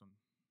now there's some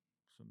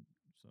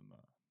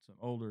some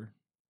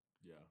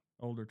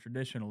older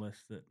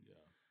traditionalists that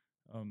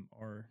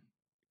are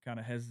kind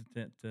of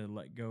hesitant to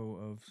let go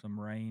of some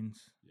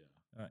reins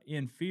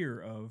in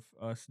fear of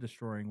us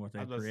destroying what they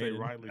I was created. say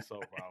rightly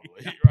so,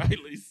 probably. Yeah.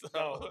 Rightly so.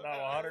 No,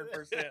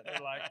 100%.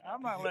 They're like,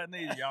 I'm not letting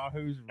these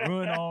yahoos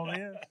ruin all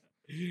this.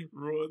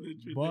 Ruin the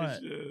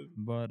tradition.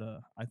 But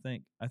I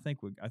think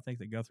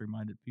the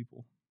Guthrie-minded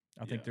people.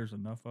 I think there's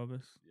enough of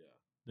us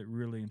that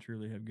really and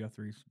truly have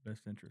Guthrie's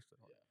best interest at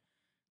heart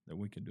that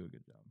we can do a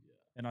good job.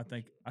 And I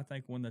think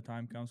when the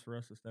time comes for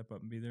us to step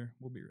up and be there,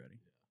 we'll be ready,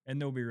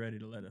 and they'll be ready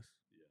to let us.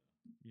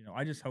 You know,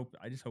 I just hope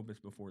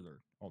it's before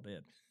they're all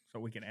dead, so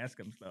we can ask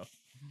them stuff.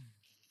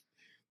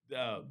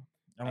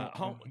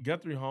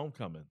 Guthrie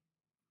homecoming.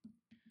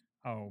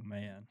 Oh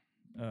man,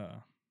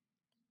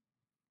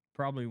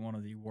 probably one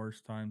of the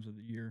worst times of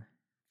the year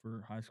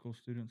for high school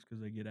students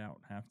because they get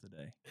out half the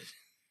day.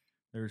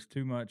 There's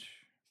too much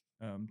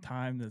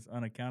time that's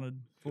unaccounted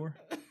for,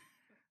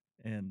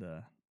 and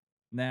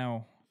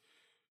now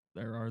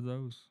there are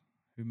those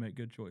who make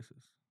good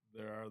choices.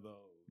 There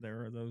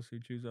are those who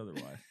choose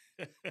otherwise.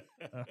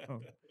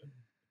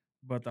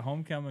 But the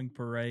homecoming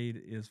parade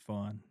is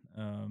fun.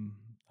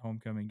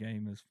 Homecoming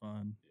game is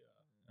fun.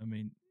 Yeah. I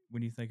mean,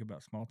 when you think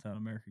about small town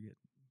America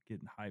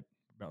getting hyped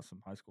about some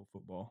high school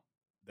football,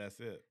 that's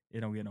it. It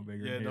don't get no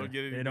bigger than here.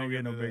 It don't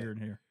get no bigger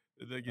than here.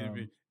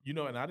 You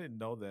know, and I didn't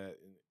know that.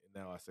 And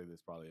now I say this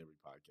probably every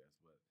podcast,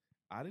 but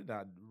I did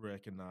not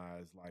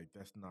recognize like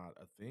that's not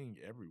a thing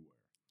everywhere.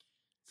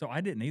 So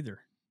I didn't either.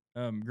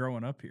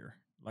 Growing up here,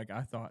 like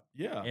I thought,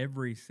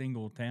 every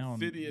single town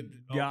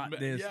got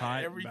this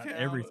hype about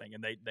everything,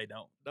 and they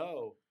don't.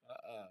 No,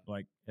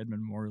 Like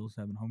Edmond Memorial's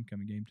having a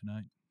homecoming game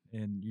tonight,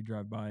 and you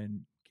drive by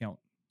and count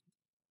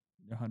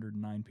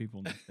 109 people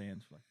in the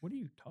stands. Like, what are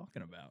you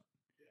talking about?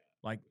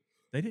 Like,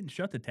 they didn't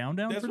shut the town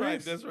down for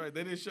this? That's right.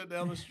 They didn't shut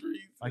down the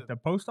streets. Like, the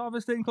post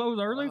office didn't close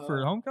early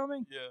for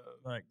homecoming? Yeah.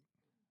 Like,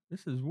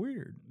 this is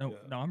weird. No,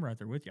 I'm right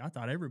there with you. I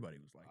thought everybody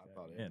was like that. I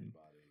thought everybody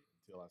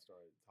until I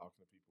started talking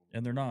to people.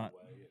 And they're not.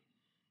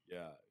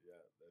 Yeah,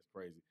 that's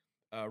crazy.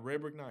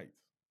 Red Brick Nights.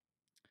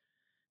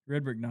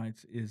 Red Brick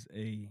Nights is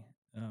a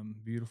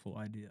beautiful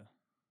idea.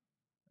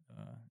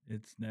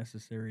 It's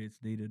necessary. It's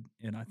needed.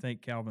 And I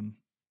think Calvin,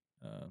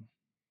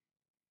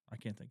 I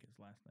can't think of his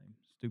last name.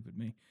 Stupid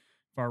me.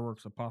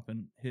 Fireworks are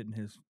popping, hitting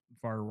his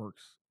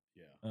fireworks.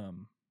 Yeah.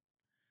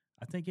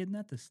 I think, isn't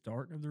that the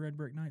start of the Red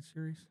Brick Night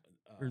series?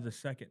 Or the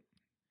second?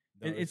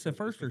 No, it's the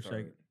first or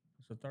second?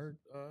 It's the third?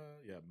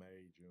 Yeah,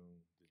 May,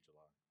 June,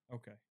 July.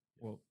 Okay. Yeah.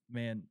 Well,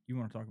 man, you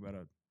want to talk about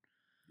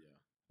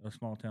a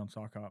small town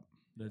sock hop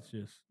that's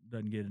just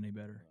doesn't get any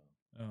better.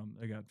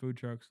 They got food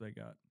trucks, they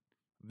got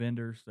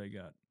vendors, they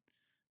got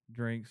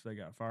drinks, they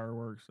got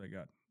fireworks, they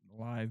got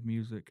live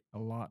music, a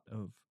lot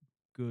of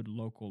good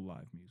local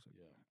live music.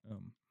 Yeah.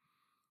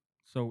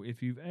 So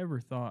if you've ever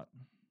thought,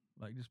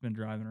 like, just been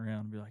driving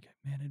around and be like,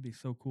 man, it'd be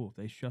so cool if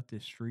they shut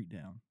this street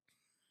down.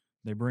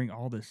 They bring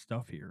all this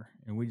stuff here,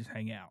 and we just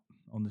hang out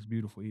on this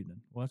beautiful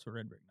evening. Well, that's what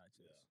Red Brick Nights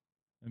is.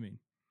 I mean,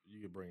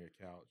 you can bring a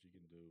couch, you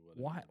can do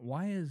whatever.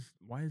 Why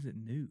is it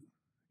new?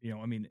 You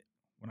know, I mean,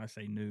 when I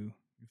say new,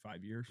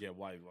 5 years. Yeah,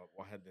 why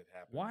hadn't it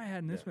happened? Why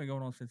hadn't this been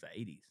going on since the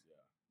 80s?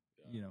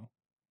 Yeah. You know,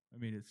 I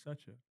mean, it's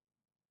such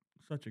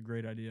a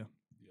great idea.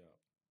 Yeah.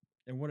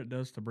 And what it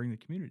does to bring the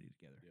community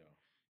together. Yeah.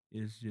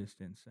 Is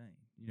just insane.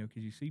 You know,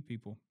 because you see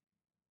people,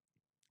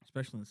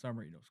 especially in the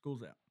summer, you know,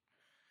 school's out.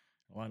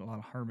 A lot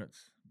of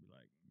hermits be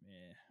like,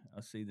 man,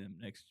 I'll see them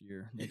next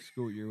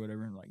school year,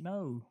 whatever. And like,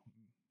 no,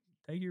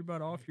 take your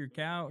butt off your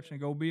couch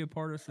and go be a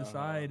part of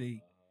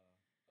society.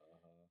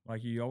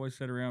 Like, you always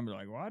sit around and be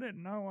like, well, I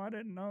didn't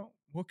know.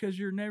 Well, because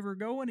you're never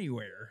go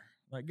anywhere.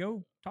 Like,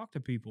 go talk to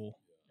people.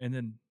 And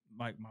then,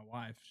 like, my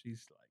wife,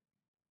 she's like,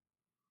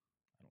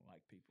 I don't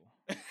like people.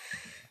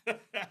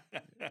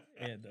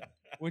 And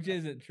which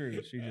isn't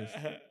true.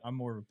 I'm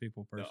more of a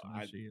people person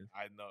than she is.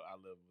 I know. I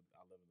live in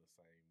the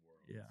same world.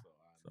 Yeah.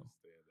 So I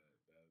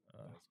understand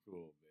that. That's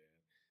cool,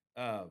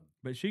 man.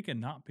 But she can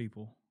not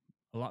people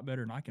a lot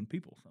better than I can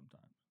people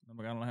sometimes. I'm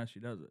like, I don't know how she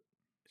does it.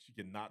 She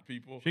can not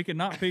people? She can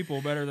not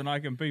people better than I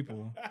can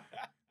people.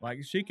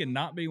 Like, she can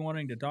not be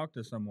wanting to talk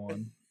to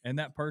someone, and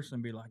that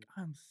person be like,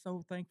 I'm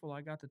so thankful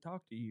I got to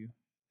talk to you.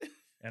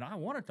 And I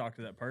want to talk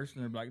to that person.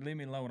 And be like, leave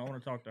me alone. I want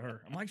to talk to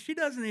her. I'm like, she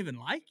doesn't even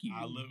like you.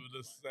 I live in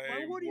the same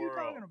like, what are world. you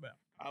talking about?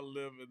 I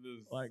live in the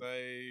same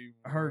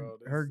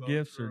world. Her so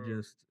gifts are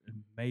just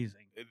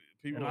amazing.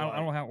 People I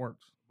don't know how it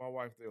works. My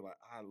wife, they're like,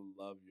 I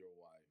love your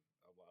wife.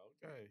 I'm like,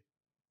 okay.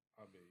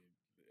 I mean,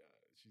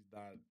 she's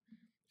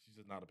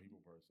just not a people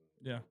person.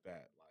 Yeah. Like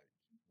that, like,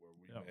 where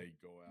we may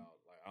go out.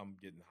 Like, I'm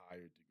getting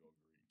hired to go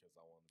greet because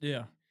I want to.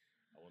 Yeah.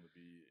 I want to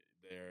be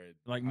there.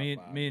 Like me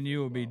and you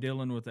will be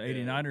dealing with the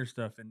 89er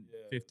stuff in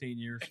 15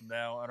 years from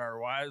now, and our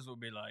wives will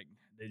be like,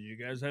 did you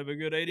guys have a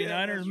good Yeah,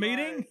 89ers that's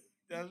meeting? right.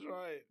 That's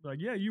right. Like,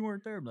 yeah, you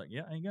weren't there. I'm like,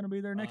 yeah, I ain't gonna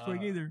be there next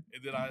week either.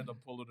 And then I end up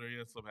pulling her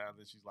in somehow.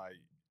 And she's like,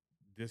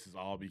 "This is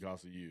all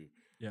because of you."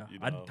 Yeah, You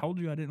I know? told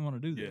you I didn't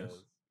want to do Yes.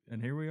 this,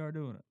 and here we are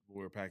doing it.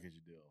 We're a package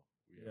deal.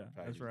 We are Yeah, a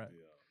package that's right. deal.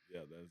 Yeah,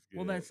 that's good.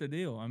 Well, that's the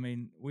deal. I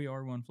mean, we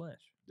are one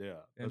flesh. Yeah,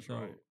 And that's so,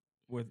 right.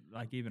 with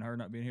like even her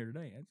not being here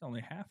today, it's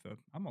only half of.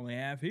 I'm only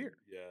half here.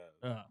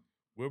 Yeah.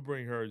 We'll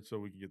bring her so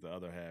we can get the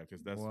other half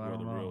because that's Well, I where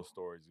the don't real know.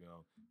 stories.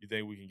 You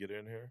think we can get her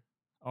in here?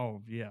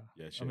 Oh yeah.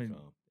 Yeah, I she'll mean,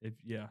 come.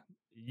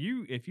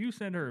 if you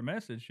send her a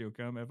message, she'll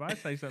come. If I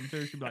say something to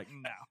her, she'll be like,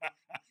 no.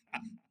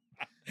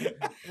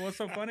 What's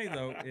so funny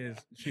though is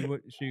she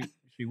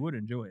would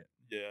enjoy it.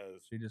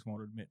 Yes. She just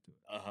won't admit to it.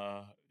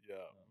 Yeah,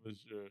 for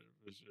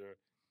sure.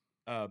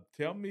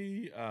 Tell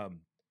me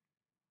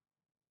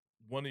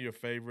one of your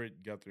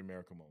favorite Guthrie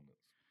America moments.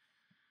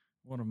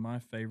 One of my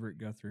favorite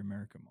Guthrie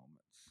America moments.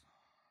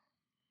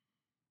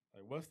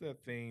 Like, what's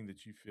that thing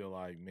that you feel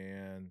like,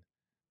 man,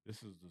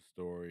 this is the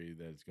story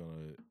that's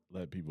gonna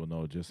let people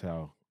know just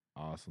how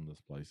awesome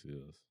this place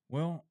is?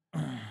 Well,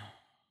 a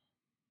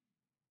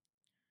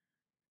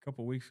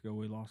couple weeks ago,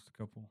 we lost a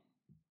couple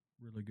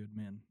really good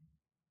men,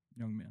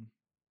 young men,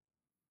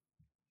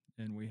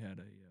 and we had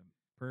a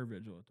prayer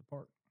vigil at the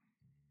park.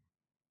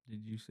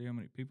 Did you see how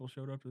many people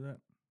showed up to that?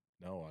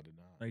 No, I did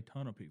not. A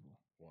ton of people.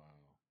 Wow.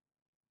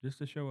 Just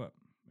to show up,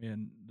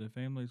 and the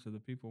families of the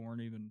people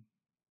weren't even.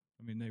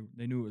 I mean,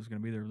 they knew it was going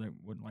to be there. They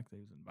wasn't like they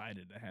was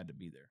invited. They had to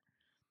be there.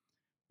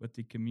 But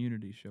the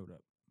community showed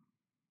up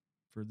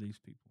for these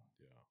people.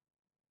 Yeah.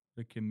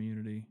 The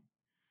community,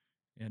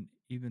 and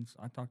even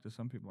I talked to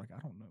some people like I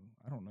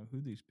don't know who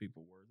these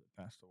people were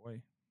that passed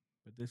away,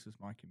 but this is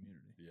my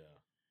community. Yeah.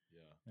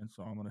 Yeah. And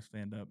so I'm going to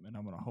stand up and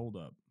I'm going to hold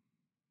up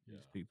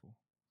these people.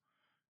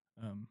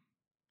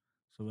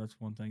 So that's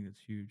one thing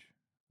that's huge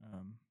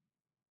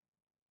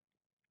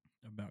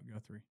about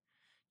Guthrie.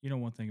 You know,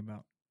 one thing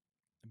about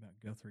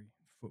Guthrie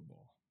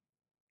football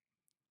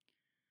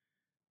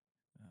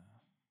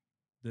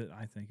that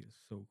I think is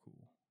so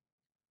cool.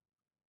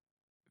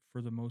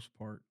 For the most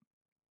part,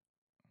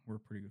 we're a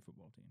pretty good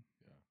football team.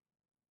 Yeah.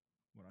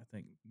 What I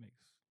think makes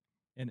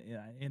and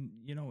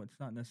you know, it's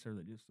not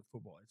necessarily just the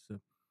football; it's the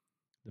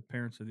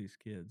parents of these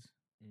kids.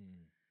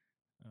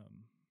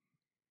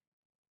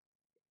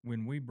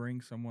 When we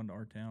bring someone to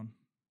our town,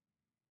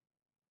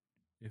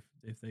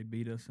 if they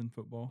beat us in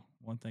football,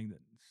 one thing that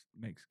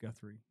makes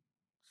Guthrie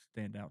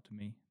stand out to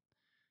me,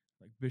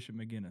 like Bishop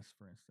McGinnis,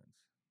 for instance,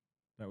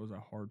 that was a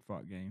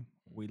hard-fought game.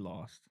 We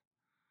lost.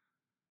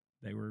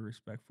 They were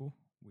respectful.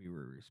 We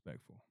were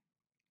respectful.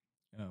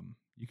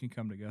 You can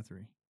come to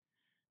Guthrie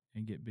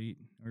and get beat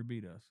or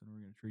beat us, and we're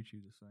going to treat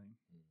you the same,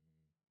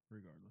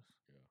 regardless.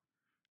 Yeah.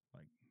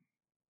 Like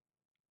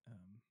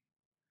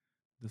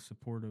the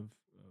support of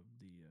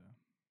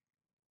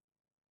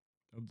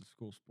the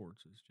school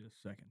sports is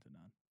just second to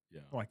none.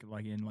 Yeah. Like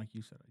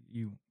you said,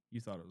 you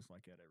thought it was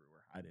like that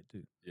everywhere. I did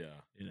too.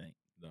 Yeah. It ain't.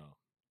 No.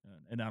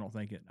 And I don't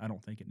think it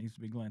needs to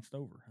be glanced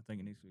over. I think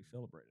it needs to be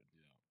celebrated. Yeah.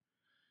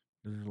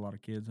 There's a lot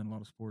of kids and a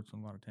lot of sports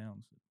and a lot of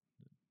towns that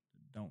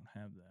don't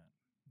have that.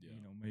 Yeah.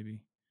 You know,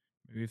 maybe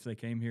if they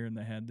came here and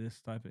they had this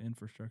type of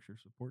infrastructure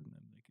supporting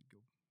them, they could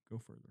go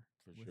further.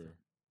 For sure.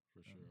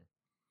 For sure.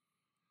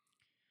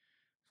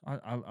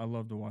 So I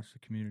love to watch the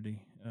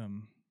community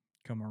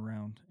come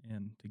around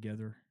and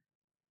together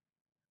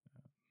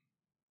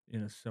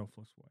in a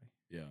selfless way.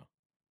 Yeah.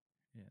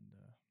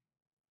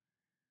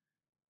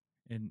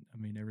 And I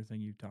mean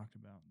everything you talked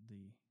about,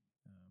 the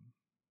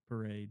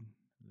parade,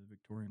 the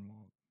Victorian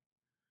Walk,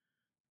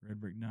 Red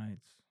Brick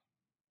Nights,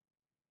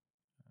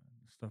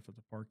 the stuff at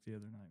the park the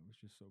other night was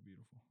just so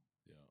beautiful.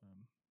 Yeah.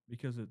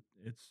 Because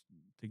it's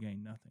to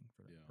gain nothing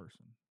for that Yeah.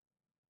 person,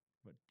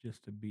 but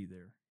just to be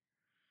there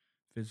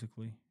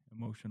physically,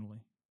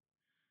 emotionally,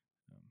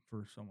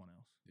 for someone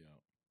else. Yeah.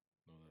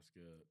 No, that's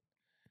good.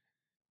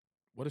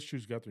 What does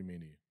Choose Guthrie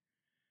mean to you?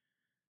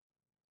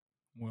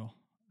 Well,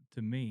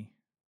 to me,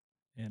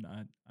 and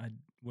I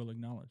will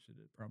acknowledge that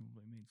it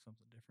probably means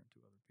something different to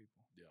other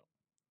people.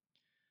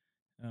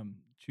 Yeah.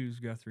 Choose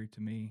Guthrie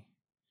to me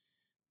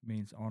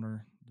means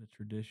honor the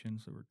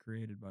traditions that were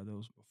created by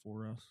those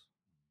before us.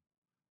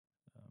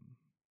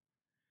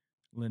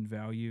 Lend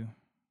value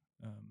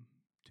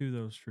to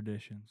those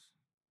traditions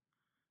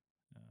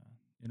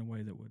in a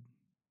way that would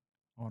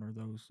honor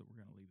those that we're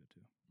going to leave it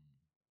to.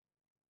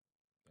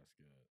 That's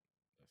good.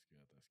 That's good.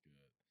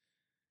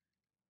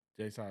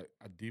 That's good. Jace,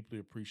 I deeply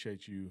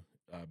appreciate you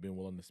being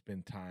willing to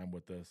spend time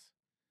with us.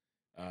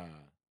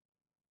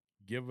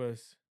 Give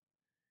us,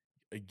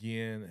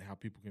 again, how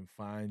people can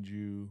find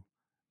you.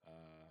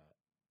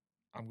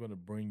 I'm going to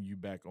bring you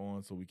back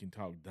on so we can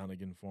talk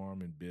Dunnigan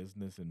Farm and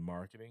business and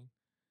marketing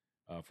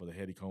for the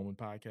Hetty Coleman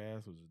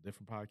podcast, which is a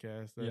different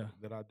podcast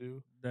that I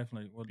do.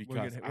 Definitely. We'll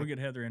get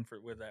Heather in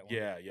with that one.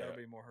 Yeah. That'll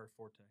be more her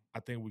forte. I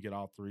think we get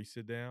all three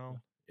sit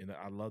down, and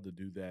I'd love to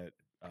do that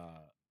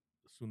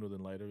sooner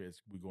than later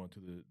as we go into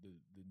the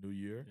new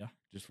year. Yeah.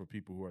 Just for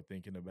people who are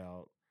thinking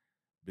about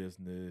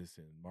business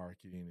and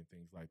marketing and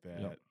things like that.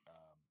 Yep.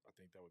 I I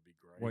think that would be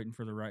great. Waiting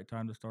for the right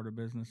time to start a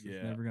business is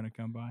Yeah. never going to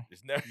come by.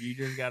 It's never. You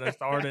just got to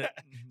start it.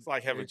 It's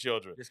like having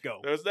children. Just go.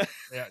 There's that.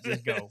 Yeah,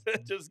 just go.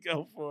 Just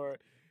go for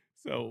it.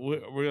 So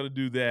we're gonna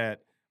do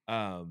that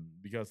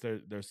because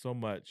there's so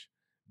much.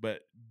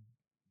 But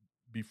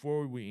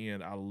before we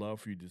end, I'd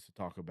love for you just to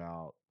talk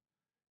about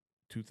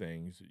two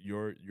things: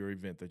 your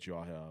event that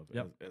y'all have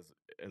Yep.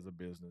 as a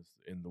business,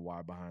 and the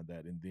why behind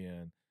that, and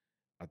then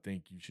I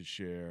think you should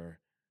share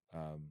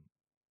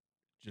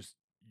just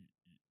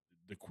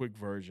the quick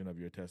version of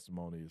your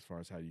testimony as far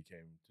as how you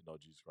came to know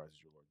Jesus Christ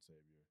as your Lord and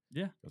Savior.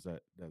 Yeah, because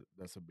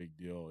that's a big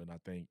deal, and I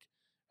think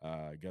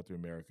Guthrie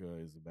America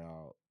is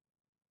about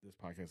this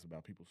podcast is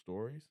about people's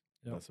stories.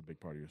 Yep. That's a big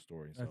part of your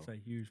story. That's a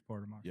huge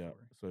part of my story.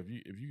 So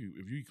if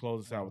you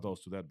close us out with those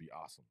two, that'd be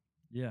awesome.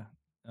 Yeah.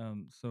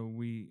 So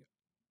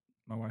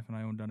my wife and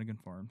I own Dunnigan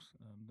Farms.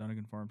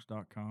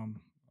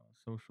 DunniganFarms.com.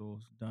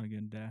 Socials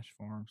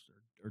Dunnigan-Farms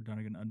or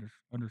Dunnigan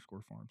 _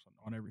 farms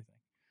on everything.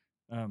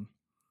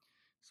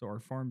 So our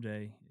farm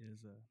day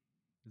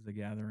is a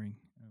gathering.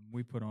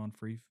 We put on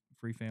free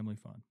family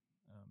fun.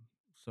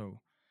 So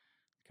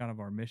kind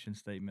of our mission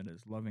statement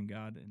is loving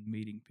God and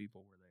meeting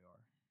people where they are.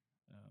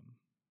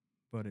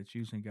 But it's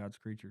using God's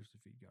creatures to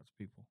feed God's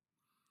people.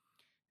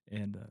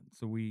 And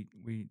so we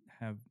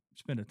have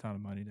spent a ton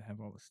of money to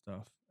have all this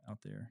stuff out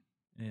there.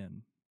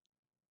 And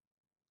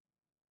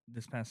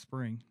this past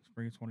spring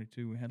of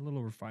 22, we had a little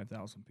over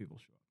 5,000 people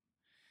show up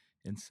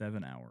in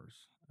 7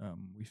 hours.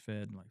 We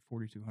fed like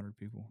 4,200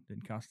 people.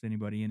 Didn't cost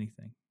anybody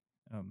anything.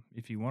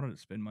 If you wanted to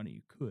spend money,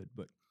 you could,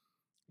 but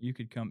you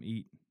could come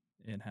eat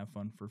and have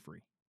fun for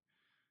free,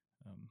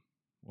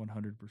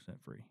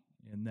 100% free.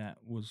 And that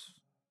was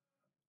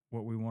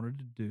what we wanted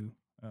to do.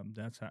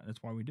 That's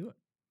why we do it.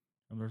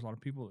 There's a lot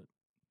of people that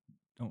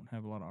don't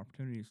have a lot of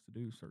opportunities to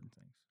do certain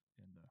things,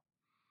 and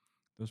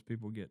those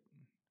people get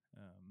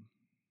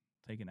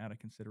taken out of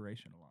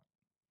consideration a lot.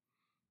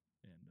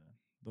 And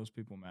those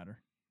people matter,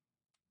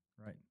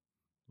 right?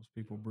 Those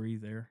people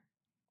breathe air.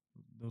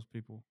 Those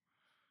people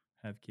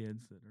have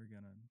kids that are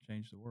going to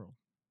change the world,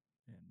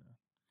 and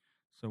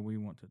so we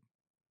want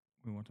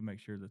to make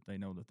sure that they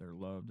know that they're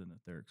loved and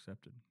that they're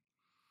accepted.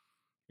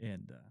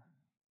 And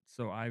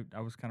so I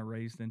was kind of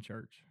raised in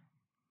church.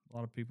 A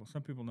lot of people,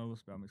 some people know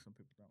this about me, some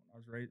people don't. I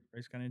was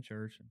raised kind of in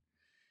church and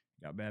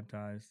got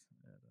baptized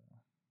at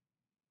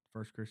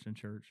First Christian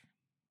Church,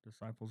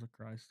 Disciples of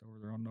Christ over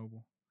there on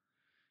Noble,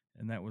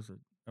 and that was a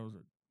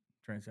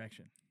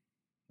transaction.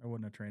 That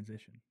wasn't a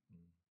transition.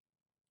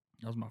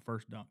 That was my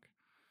first dunk.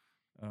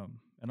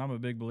 And I'm a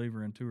big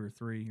believer in 2 or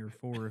 3 or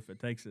 4 if it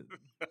takes it.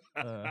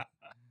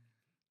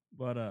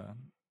 But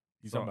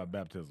he's talking about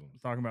baptism.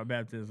 Talking about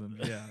baptism,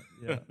 yeah.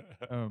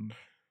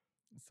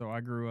 So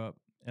I grew up,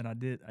 and I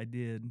did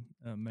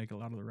make a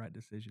lot of the right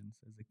decisions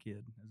as a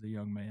kid, as a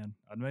young man.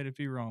 I'd made a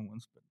few wrong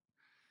ones, but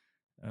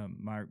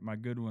my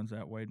good ones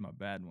outweighed my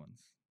bad ones.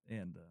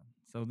 And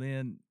so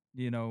then,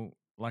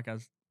 like I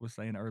was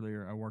saying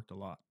earlier, I worked a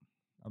lot.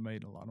 I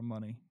made a lot of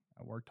money.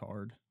 I worked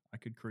hard. I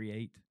could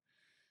create.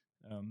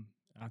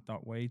 I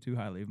thought way too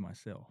highly of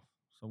myself.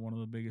 So one of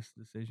the biggest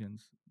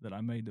decisions that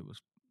I made that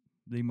was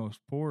the most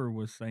poor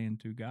was saying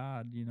to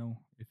God,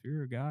 if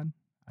you're a God,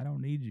 I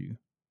don't need you.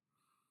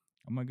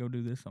 I'm gonna go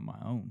do this on my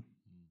own.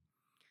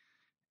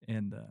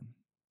 And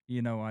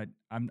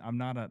I'm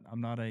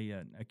not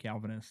a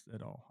Calvinist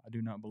at all. I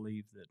do not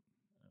believe that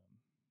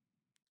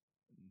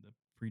the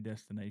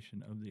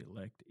predestination of the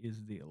elect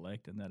is the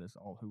elect, and that is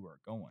all who are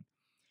going.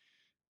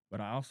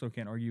 But I also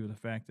can't argue with the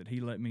fact that He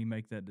let me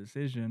make that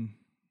decision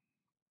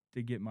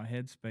to get my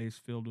headspace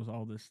filled with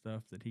all this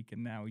stuff that He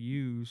can now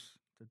use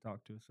to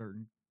talk to a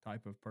certain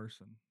type of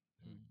person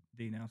who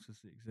denounces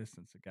the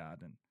existence of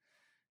God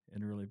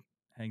and really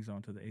hangs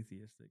on to the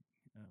atheistic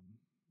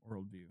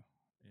worldview.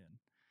 And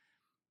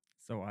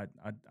so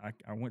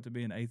I went to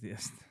be an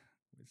atheist.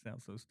 It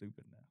sounds so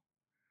stupid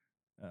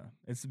now.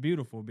 It's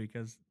beautiful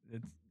because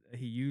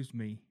He used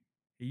me.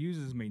 He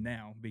uses me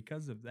now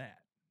because of that.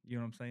 You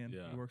know what I'm saying?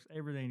 Yeah. He works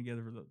everything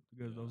together for the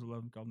good of those who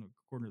love Him, called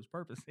according to His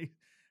purpose.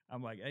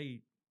 I'm like,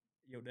 hey,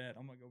 yo, Dad,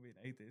 I'm gonna go be an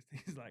atheist.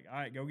 He's like, all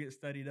right, go get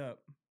studied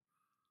up.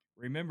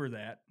 Remember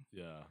that.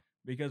 Yeah.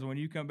 Because when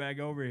you come back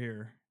over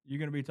here, you're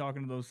gonna be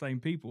talking to those same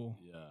people.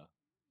 Yeah.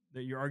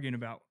 That you're arguing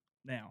about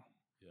now.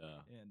 Yeah.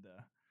 And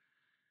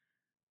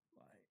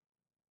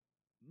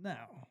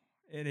now,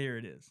 and here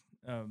it is,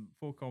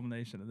 full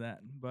culmination of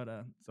that. But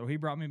so He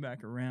brought me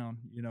back around,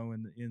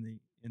 in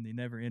the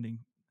never-ending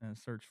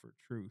search for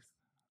truth,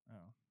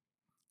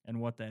 and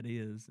what that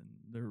is,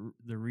 and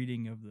the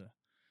reading of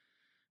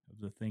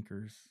the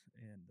thinkers,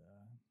 and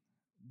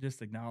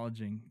just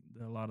acknowledging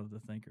a lot of the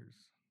thinkers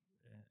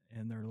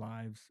and their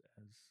lives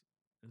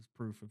as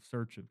proof of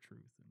search of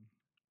truth,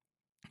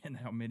 and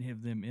how many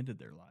of them ended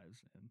their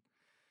lives,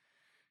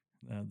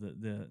 and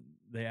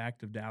the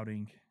act of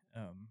doubting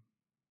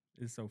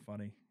is so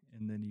funny.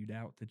 And then you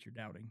doubt that you're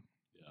doubting,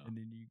 and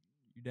then you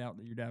doubt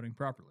that you're doubting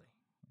properly.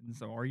 And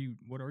so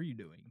what are you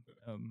doing?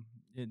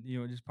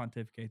 It just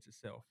pontificates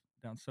itself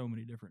down so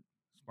many different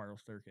spiral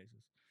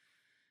staircases.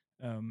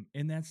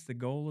 And that's the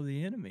goal of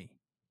the enemy,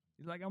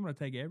 He's like, I'm going to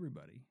take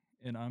everybody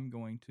and I'm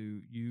going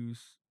to use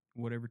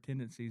whatever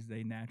tendencies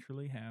they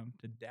naturally have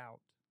to doubt,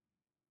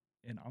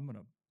 and I'm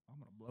gonna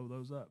blow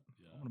those up.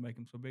 I'm gonna make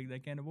them so big they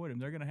can't avoid them.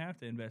 They're gonna have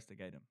to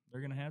investigate them.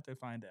 They're gonna have to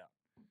find out,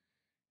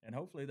 and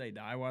hopefully they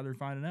die while they're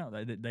finding out.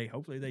 They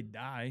hopefully they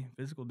die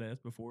physical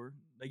death before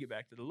they get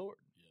back to the Lord.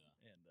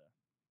 Yeah. And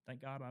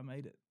thank God I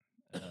made it.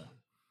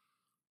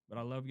 But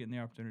I love getting the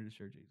opportunity to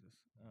share Jesus.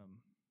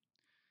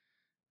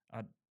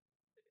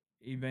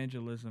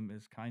 Evangelism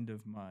is kind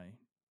of my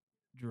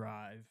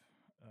drive,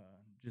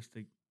 just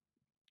to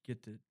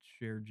get to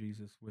share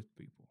Jesus with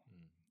people.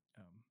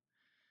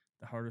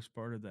 The hardest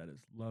part of that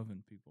is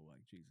loving people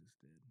like Jesus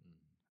did,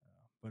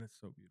 but it's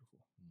so beautiful.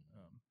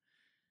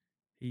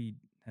 He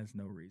has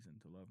no reason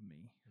to love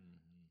me,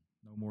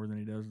 no more than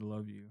he does to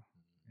love you,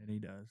 and he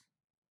does,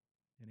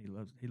 and he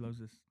loves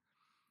this.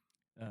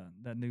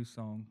 That new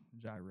song,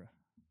 Jireh,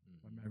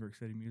 by Maverick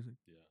City Music.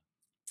 Yeah.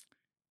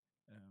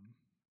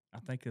 I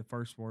think the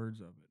first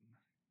words of it,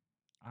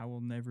 I will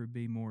never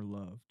be more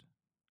loved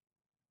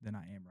than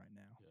I am right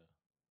now.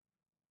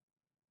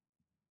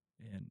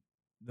 Yeah. And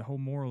the whole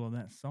moral of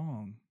that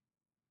song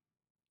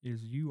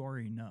is you are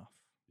enough.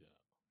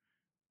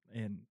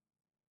 Yeah.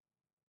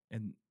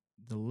 And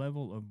the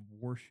level of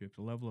worship,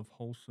 the level of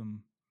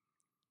wholesome,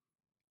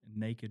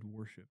 naked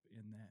worship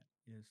in that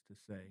is to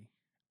say,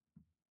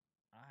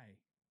 I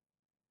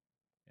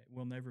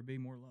will never be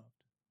more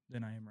loved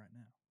than I am right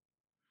now.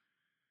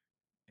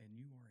 And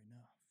you are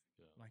enough.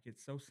 Yeah. Like,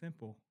 it's so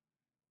simple.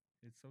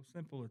 It's so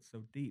simple. It's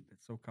so deep.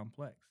 It's so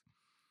complex.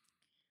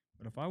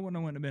 But if I wouldn't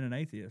have went and been an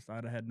atheist,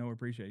 I'd have had no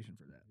appreciation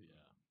for that.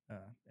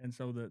 Yeah. And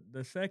so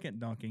the second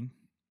dunking,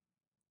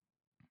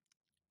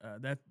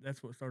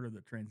 that's what started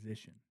the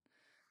transition.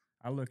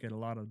 I look at a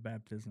lot of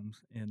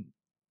baptisms and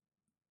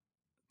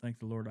thank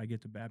the Lord I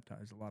get to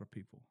baptize a lot of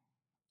people.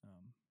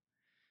 And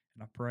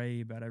I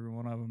pray about every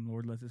one of them.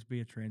 Lord, let this be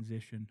a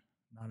transition,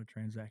 not a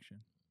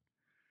transaction.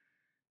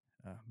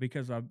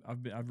 Because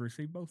I've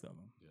received both of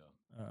them. Yeah.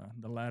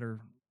 The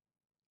latter,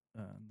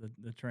 the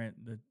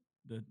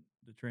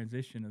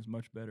transition is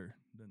much better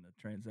than the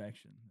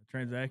transaction. The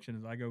transaction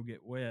is I go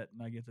get wet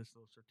and I get this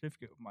little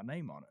certificate with my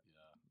name on it.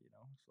 Yeah. You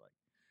know, it's like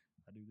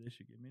I do this,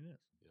 you give me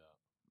this. Yeah.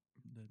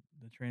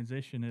 The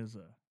transition is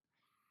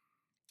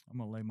I'm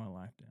gonna lay my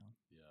life down.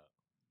 Yeah.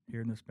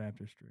 Here in this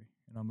baptistry,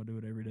 and I'm gonna do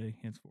it every day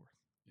henceforth.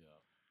 Yeah.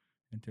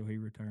 Until he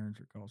returns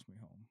or calls me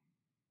home.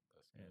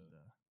 That's good.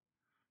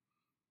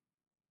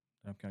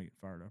 And I'm kind of getting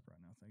fired up right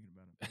now thinking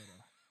about it.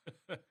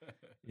 But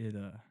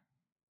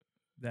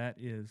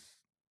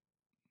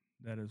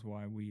that is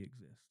why we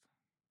exist,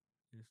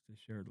 is to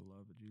share the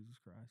love of Jesus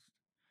Christ.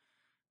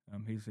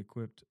 He's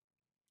equipped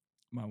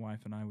my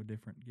wife and I with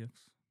different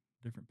gifts,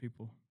 different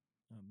people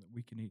that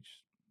we can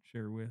each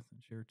share with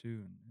and share to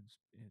and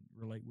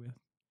relate with.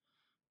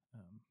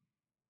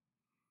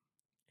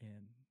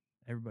 And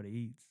everybody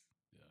eats.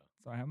 Yeah.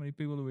 So how many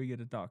people do we get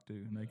to talk to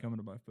and they come in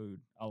to buy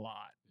food? A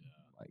lot. Yeah.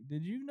 Like,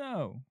 did you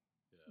know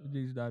Yeah.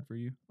 Jesus died for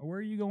you? Or where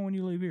are you going when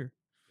you leave here?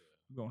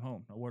 I'm going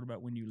home. Now, what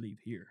about when you leave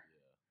here?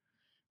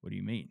 What do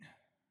you mean?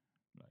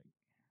 Like,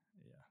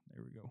 yeah,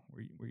 there we go.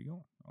 Where you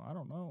going? Oh, I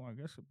don't know. I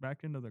guess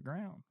back into the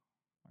ground.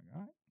 Like,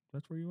 all right,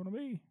 that's where you want to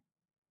be.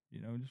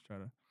 You know, just try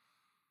to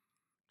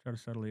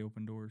subtly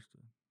open doors to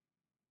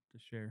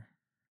share,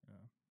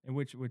 and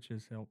which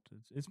has helped.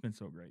 It's been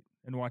so great,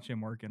 and watch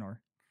him work in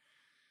our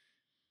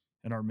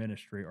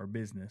ministry, our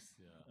business.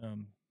 Yeah.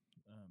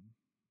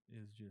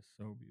 Is just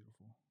so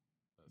beautiful.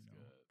 That's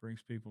good.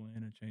 Brings people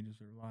in and changes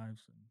their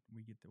lives, and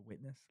we get to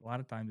witness. A lot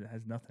of times it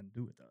has nothing to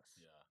do with us.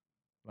 Yeah.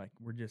 Like,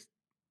 we're just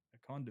a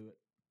conduit.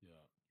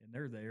 Yeah. And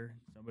they're there.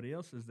 Somebody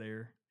else is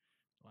there.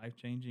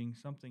 Life-changing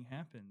something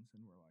happens,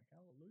 and we're like,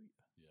 hallelujah.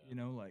 Yeah. You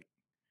know, like,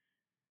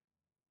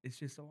 it's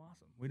just so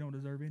awesome. We don't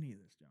deserve any of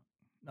this junk.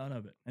 None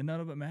of it. And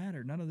none of it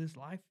mattered. None of this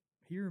life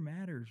here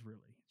matters,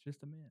 really. It's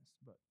just a mess.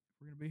 But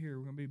if we're going to be here,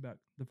 we're going to be about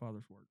the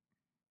Father's work.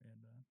 And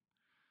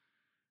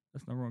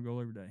that's number one goal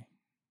every day.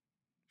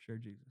 Share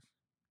Jesus.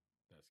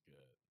 That's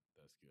good.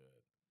 That's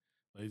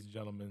good. Ladies and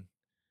gentlemen,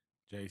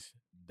 Jace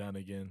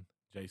Dunnigan.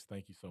 Jace,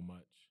 thank you so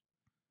much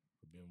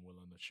for being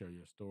willing to share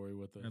your story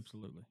with us.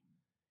 Absolutely.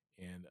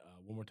 And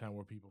one more time,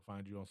 where people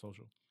find you on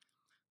social?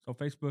 So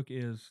Facebook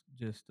is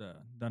just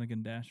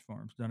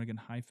Dunnigan-Farms,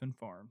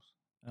 Dunnigan-Farms.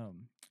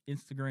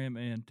 Instagram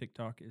and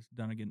TikTok is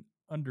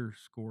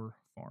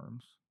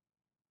Dunnigan_Farms.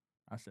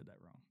 I said that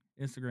wrong.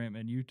 Instagram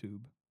and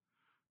YouTube,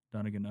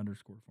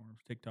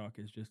 Dunnigan_Farms. TikTok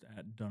is just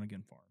at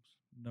Dunnigan Farms.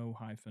 No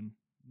hyphen,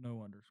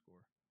 no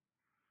underscore.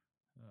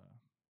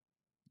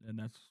 And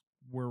that's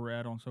where we're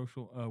at on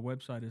social.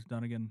 Website is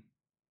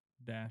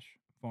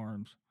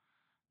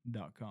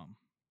Dunnigan-Farms.com.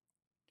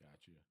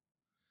 Gotcha.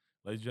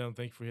 Ladies and gentlemen,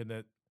 thank you for hitting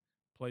that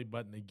play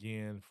button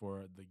again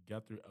for the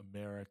Guthrie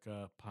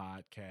America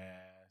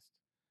podcast.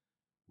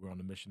 We're on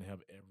a mission to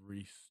have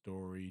every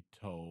story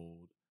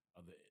told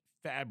of the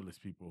fabulous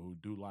people who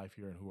do life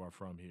here and who are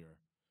from here.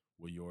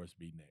 Will yours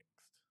be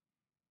next?